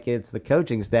act like it's the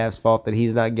coaching staff's fault that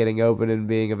he's not getting open and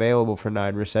being available for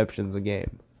 9 receptions a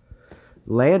game?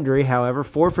 Landry, however,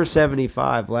 4 for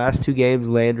 75. Last 2 games,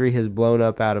 Landry has blown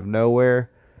up out of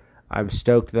nowhere. I'm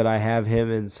stoked that I have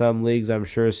him in some leagues. I'm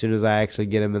sure as soon as I actually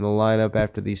get him in the lineup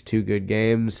after these 2 good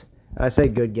games. I say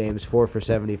good games, 4 for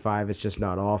 75. It's just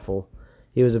not awful.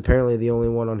 He was apparently the only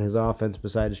one on his offense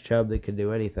besides Chubb that could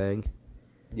do anything.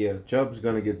 Yeah, Chubb's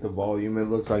gonna get the volume. It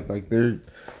looks like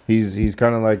he's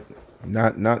kind of like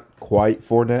not quite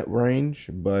Fournette range,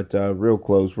 but real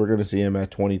close. We're gonna see him at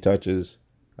 20 touches.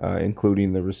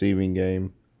 Including the receiving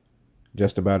game,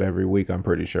 just about every week, I'm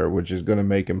pretty sure, which is going to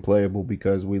make him playable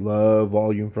because we love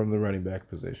volume from the running back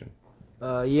position.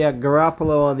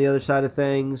 Garoppolo on the other side of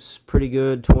things, pretty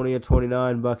good, 20 of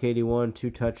 29, $181, 2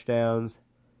 touchdowns.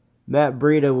 Matt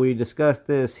Breida, we discussed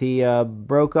this, he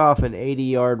broke off an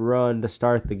 80-yard run to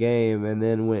start the game and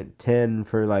then went 10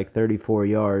 for like 34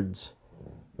 yards,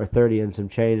 or 30 and some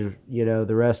change,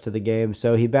 the rest of the game.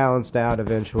 So he balanced out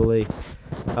eventually.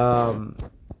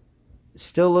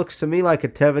 Still looks to me like a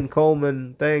Tevin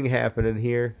Coleman thing happening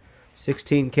here.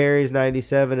 16 carries,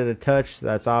 97 and a touch.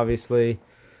 That's obviously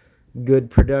good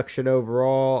production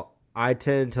overall. I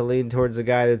tend to lean towards a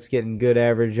guy that's getting good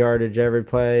average yardage every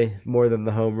play more than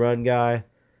the home run guy.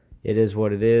 It is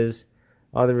what it is.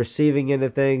 On the receiving end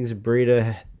of things,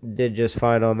 Breida did just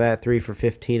fine on that, 3 for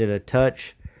 15 and a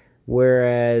touch,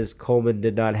 whereas Coleman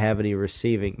did not have any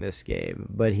receiving this game,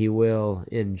 but he will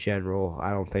in general.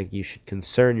 I don't think you should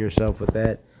concern yourself with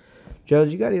that.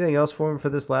 Jones, you got anything else for him for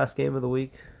this last game of the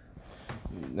week?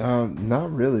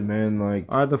 Not really, man. Like,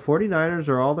 Are the 49ers,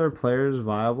 are all their players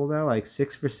viable now? Like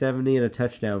 6 for 70 and a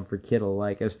touchdown for Kittle.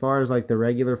 Like, as far as like the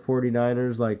regular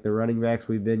 49ers, like the running backs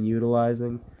we've been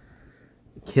utilizing,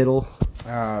 Kittle.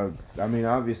 I mean,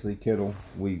 obviously Kittle.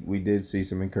 We did see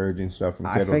some encouraging stuff from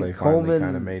I Kittle. think They finally Coleman-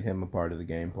 kind of made him a part of the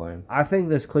game plan. I think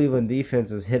this Cleveland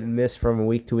defense is hit and miss from a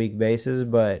week-to-week basis,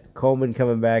 but Coleman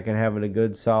coming back and having a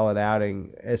good, solid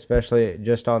outing, especially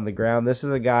just on the ground. This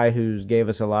is a guy who's gave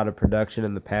us a lot of production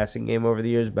in the passing game over the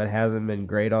years, but hasn't been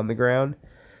great on the ground.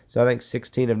 So I think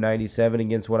 16 of 97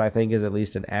 against what I think is at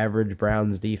least an average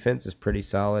Browns defense is pretty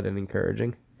solid and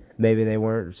encouraging. Maybe they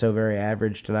weren't so very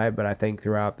average tonight, but I think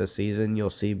throughout the season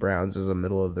you'll see Browns as a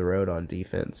middle of the road on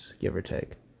defense, give or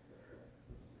take.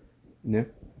 Yeah.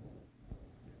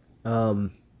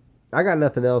 I got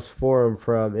nothing else for him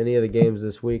from any of the games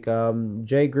this week.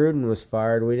 Jay Gruden was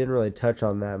fired. We didn't really touch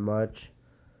on that much.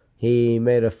 He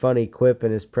made a funny quip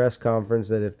in his press conference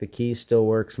that if the key still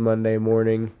works Monday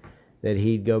morning, that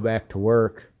he'd go back to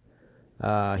work.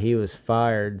 He was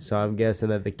fired, so I'm guessing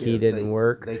that the key didn't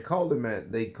work. They called him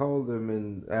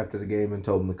in after the game and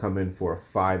told him to come in for a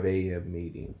 5 a.m.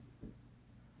 meeting.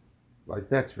 Like,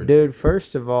 that's ridiculous. Dude,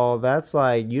 first of all, that's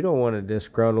like, you don't want a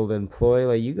disgruntled employee.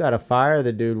 Like, you got to fire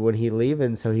the dude when he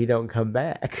leaving so he don't come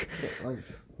back.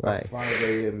 Like a 5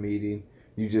 a.m. meeting.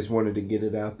 You just wanted to get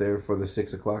it out there for the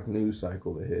 6 o'clock news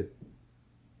cycle to hit.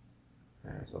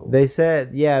 Asshole. They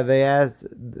said, yeah, they asked,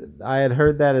 I had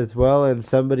heard that as well, and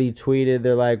somebody tweeted,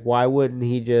 they're like, why wouldn't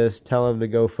he just tell them to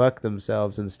go fuck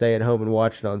themselves and stay at home and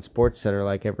watch it on SportsCenter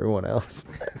like everyone else?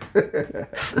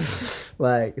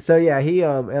 Like, so yeah, he,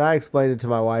 and I explained it to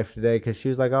my wife today, because she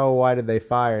was like, oh, why did they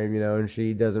fire him, and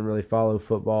she doesn't really follow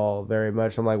football very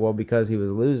much. I'm like, well, because he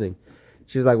was losing.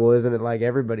 She was like, well, isn't it like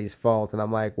everybody's fault? And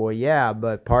I'm like, well, yeah,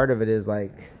 but part of it is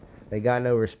like, they got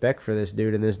no respect for this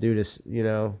dude, and this dude is,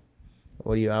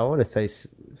 I don't want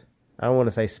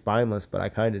to say spineless, but I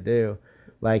kind of do.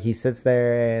 Like, he sits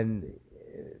there and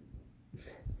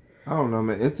I don't know,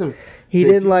 man. he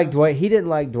didn't like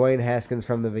Dwayne Haskins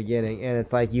from the beginning, and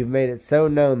it's like, you've made it so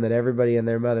known that everybody and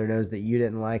their mother knows that you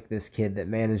didn't like this kid that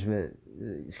management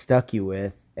stuck you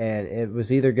with, and it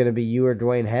was either going to be you or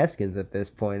Dwayne Haskins at this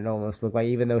point. It almost looked like,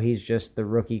 even though he's just the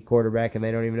rookie quarterback and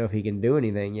they don't even know if he can do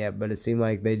anything yet, but it seemed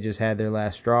like they just had their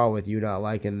last straw with you not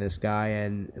liking this guy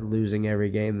and losing every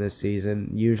game this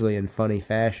season, usually in funny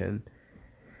fashion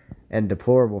and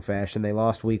deplorable fashion. They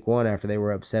lost week 1 after they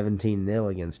were up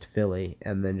 17-0 against Philly,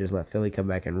 and then just let Philly come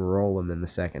back and roll them in the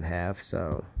second half.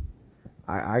 So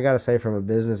I got to say, from a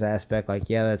business aspect, like,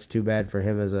 yeah, that's too bad for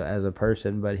him as a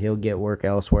person, but he'll get work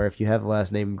elsewhere. If you have the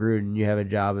last name Gruden, you have a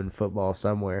job in football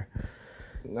somewhere.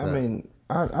 I mean,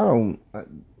 I don't.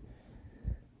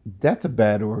 That's a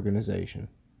bad organization.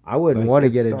 I wouldn't Like, want to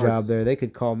it get a starts- job there. They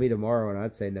could call me tomorrow, and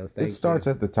I'd say no thank It starts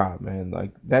you. at the top, man.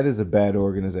 Like, that is a bad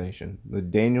organization. The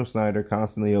Daniel Snyder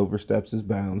constantly oversteps his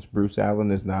bounds. Bruce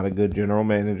Allen is not a good general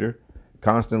manager.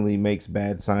 Constantly makes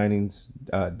bad signings.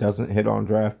 Doesn't hit on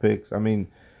draft picks. I mean,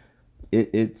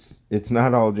 it's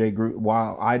not all Jay Gruden.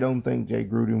 While I don't think Jay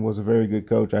Gruden was a very good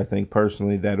coach, I think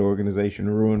personally that organization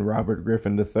ruined Robert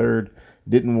Griffin III.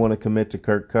 Didn't want to commit to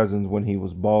Kirk Cousins when he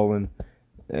was balling.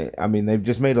 I mean, they've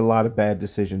just made a lot of bad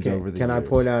decisions over the years. Can I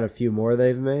point out a few more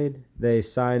they've made? They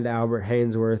signed Albert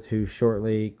Hainsworth, who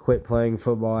shortly quit playing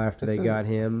football after they got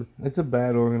him. It's a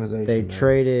bad organization. They man.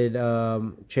 traded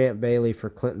Champ Bailey for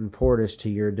Clinton Portis to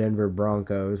your Denver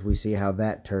Broncos. We see how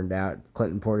that turned out.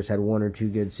 Clinton Portis had 1 or 2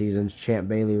 good seasons. Champ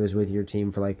Bailey was with your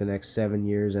team for like the next 7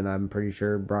 years, and I'm pretty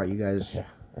sure brought you guys,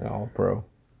 An all-pro.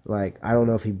 like, I don't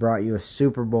know if he brought you a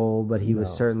Super Bowl, but he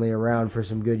was certainly around for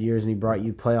some good years, and he brought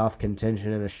you playoff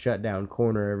contention and a shutdown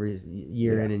corner every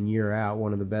year in and year out,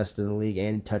 one of the best in the league,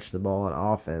 and he touched the ball on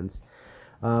offense.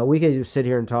 We could sit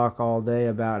here and talk all day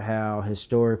about how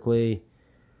historically,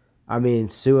 I mean,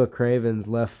 Sua Cravens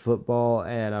left football,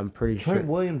 and I'm pretty sure Trent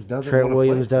Williams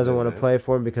doesn't want to play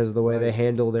for him because of the way they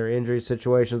handle their injury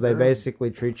situations. They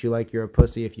basically treat you like you're a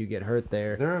pussy if you get hurt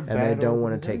there, and they don't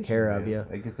want to take care of you.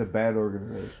 Like, it's a bad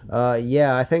organization.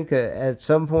 Yeah, I think at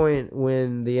some point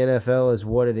when the NFL is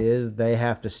what it is, they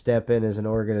have to step in as an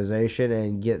organization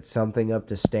and get something up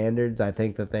to standards. I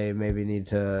think that they maybe need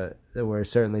to we're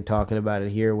certainly talking about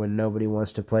it here when nobody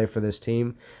wants to play for this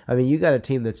team. I mean, you got a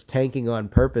team that's tanking on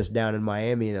purpose down in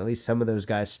Miami, and at least some of those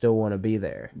guys still want to be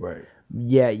there. Right.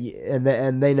 Yeah,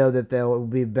 and they know that they'll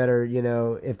be better,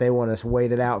 if they want to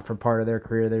wait it out for part of their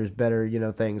career, there's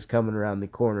better, things coming around the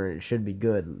corner. It should be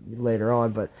good later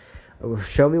on, but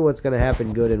show me what's going to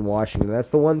happen good in Washington. That's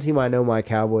the one team I know my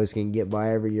Cowboys can get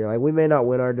by every year. Like, we may not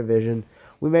win our division.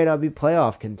 We may not be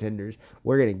playoff contenders.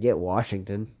 We're going to get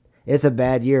Washington. It's a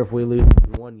bad year if we lose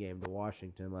one game to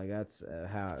Washington. Like, that's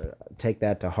take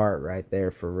that to heart right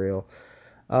there for real.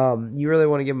 You really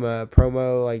want to give them a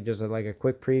promo, like just a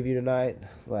quick preview tonight,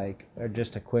 or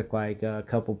just a quick a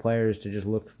couple players to just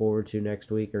look forward to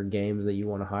next week, or games that you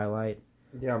want to highlight?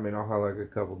 Yeah, I mean, I'll highlight a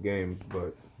couple games,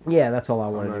 but yeah, that's all I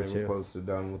I'm want not to do even too. close to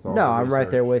done with all. No, the I'm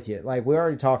right there research. with you. Like, we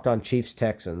already talked on Chiefs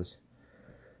Texans.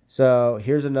 So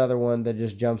here's another one that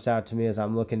just jumps out to me as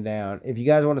I'm looking down. If you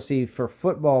guys want to see for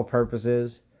football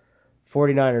purposes,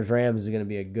 49ers Rams is going to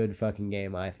be a good fucking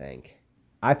game, I think.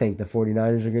 I think the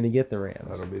 49ers are going to get the Rams.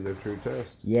 That'll be their true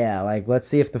test. Yeah, let's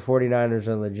see if the 49ers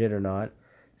are legit or not.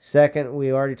 Second,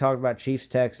 we already talked about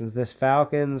Chiefs-Texans. This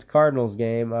Falcons-Cardinals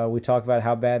game, we talked about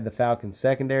how bad the Falcons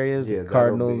secondary is. Yeah, The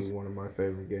Cardinals, that'll be one of my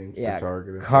favorite games yeah, to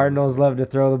target. Cardinals love to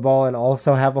throw the ball and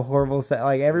also have a horrible set.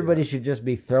 Everybody should just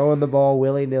be throwing the ball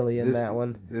willy-nilly in that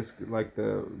one. This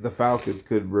the Falcons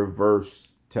could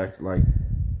reverse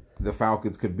the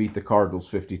Falcons could beat the Cardinals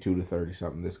 52-30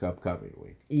 something this upcoming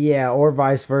week. Yeah, or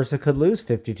vice versa, could lose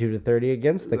 52-30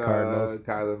 against the Cardinals.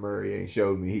 Kyler Murray ain't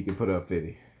showed me he can put up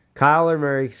 50. Kyler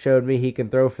Murray showed me he can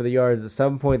throw for the yards. At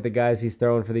some point, the guys he's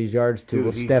throwing for these yards to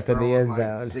will step in the end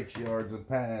zone. 6 yards of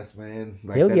pass, man.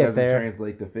 He'll that get doesn't there.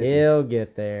 Translate to 50. He'll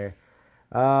get there.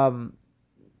 Probably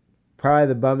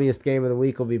the bummiest game of the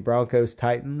week will be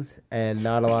Broncos-Titans, and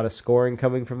not a lot of scoring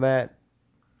coming from that.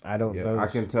 I don't know. I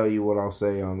can tell you what I'll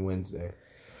say on Wednesday.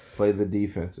 Play the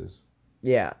defenses.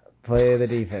 Yeah, play the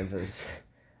defenses.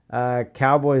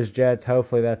 Cowboys-Jets,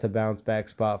 hopefully that's a bounce-back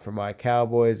spot for my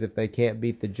Cowboys. If they can't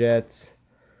beat the Jets,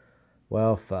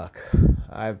 well, fuck.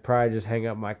 I'd probably just hang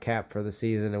up my cap for the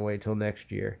season and wait till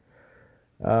next year.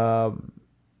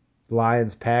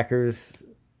 Lions-Packers,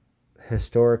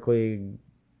 historically,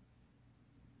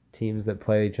 teams that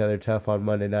play each other tough on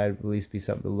Monday night would at least be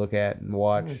something to look at and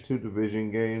watch. 2 division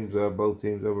games, both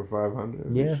teams over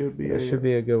 500. Yeah, it should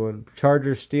be a good one.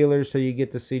 Chargers-Steelers, so you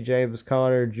get to see James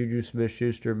Conner, Juju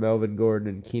Smith-Schuster, Melvin Gordon,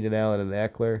 and Keenan Allen and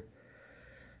Eckler.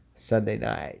 Sunday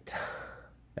night.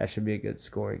 That should be a good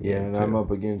scoring game, and too. I'm up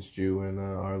against you in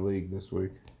our league this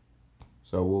week.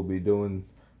 So we'll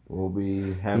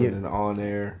be having an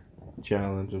on-air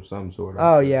challenge of some sort.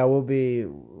 Yeah, we'll be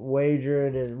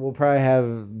wagering, and we'll probably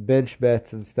have bench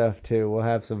bets and stuff too. We'll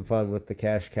have some fun with the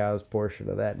cash cows portion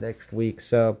of that next week.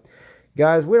 So,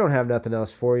 guys, we don't have nothing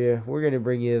else for you. We're going to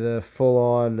bring you the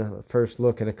full-on first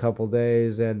look in a couple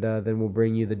days, and then we'll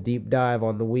bring you the deep dive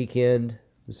on the weekend,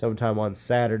 sometime on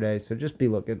Saturday. So just be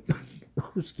looking.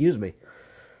 Excuse me.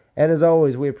 And as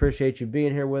always, we appreciate you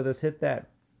being here with us. Hit that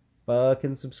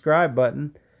fucking subscribe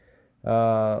button.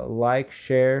 Like,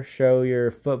 share, show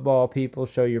your football people,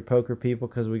 show your poker people,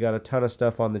 because we got a ton of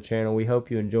stuff on the channel. We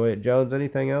hope you enjoy it. Jones,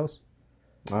 anything else?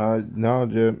 No,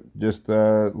 Jim. Just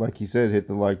like you said, hit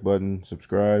the like button,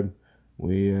 subscribe.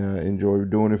 We enjoy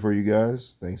doing it for you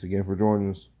guys. Thanks again for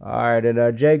joining us. All right,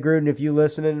 and Jay Gruden, if you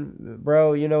listening,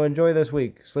 bro, enjoy this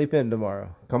week. Sleep in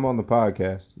tomorrow. Come on the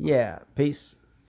podcast. Yeah, peace.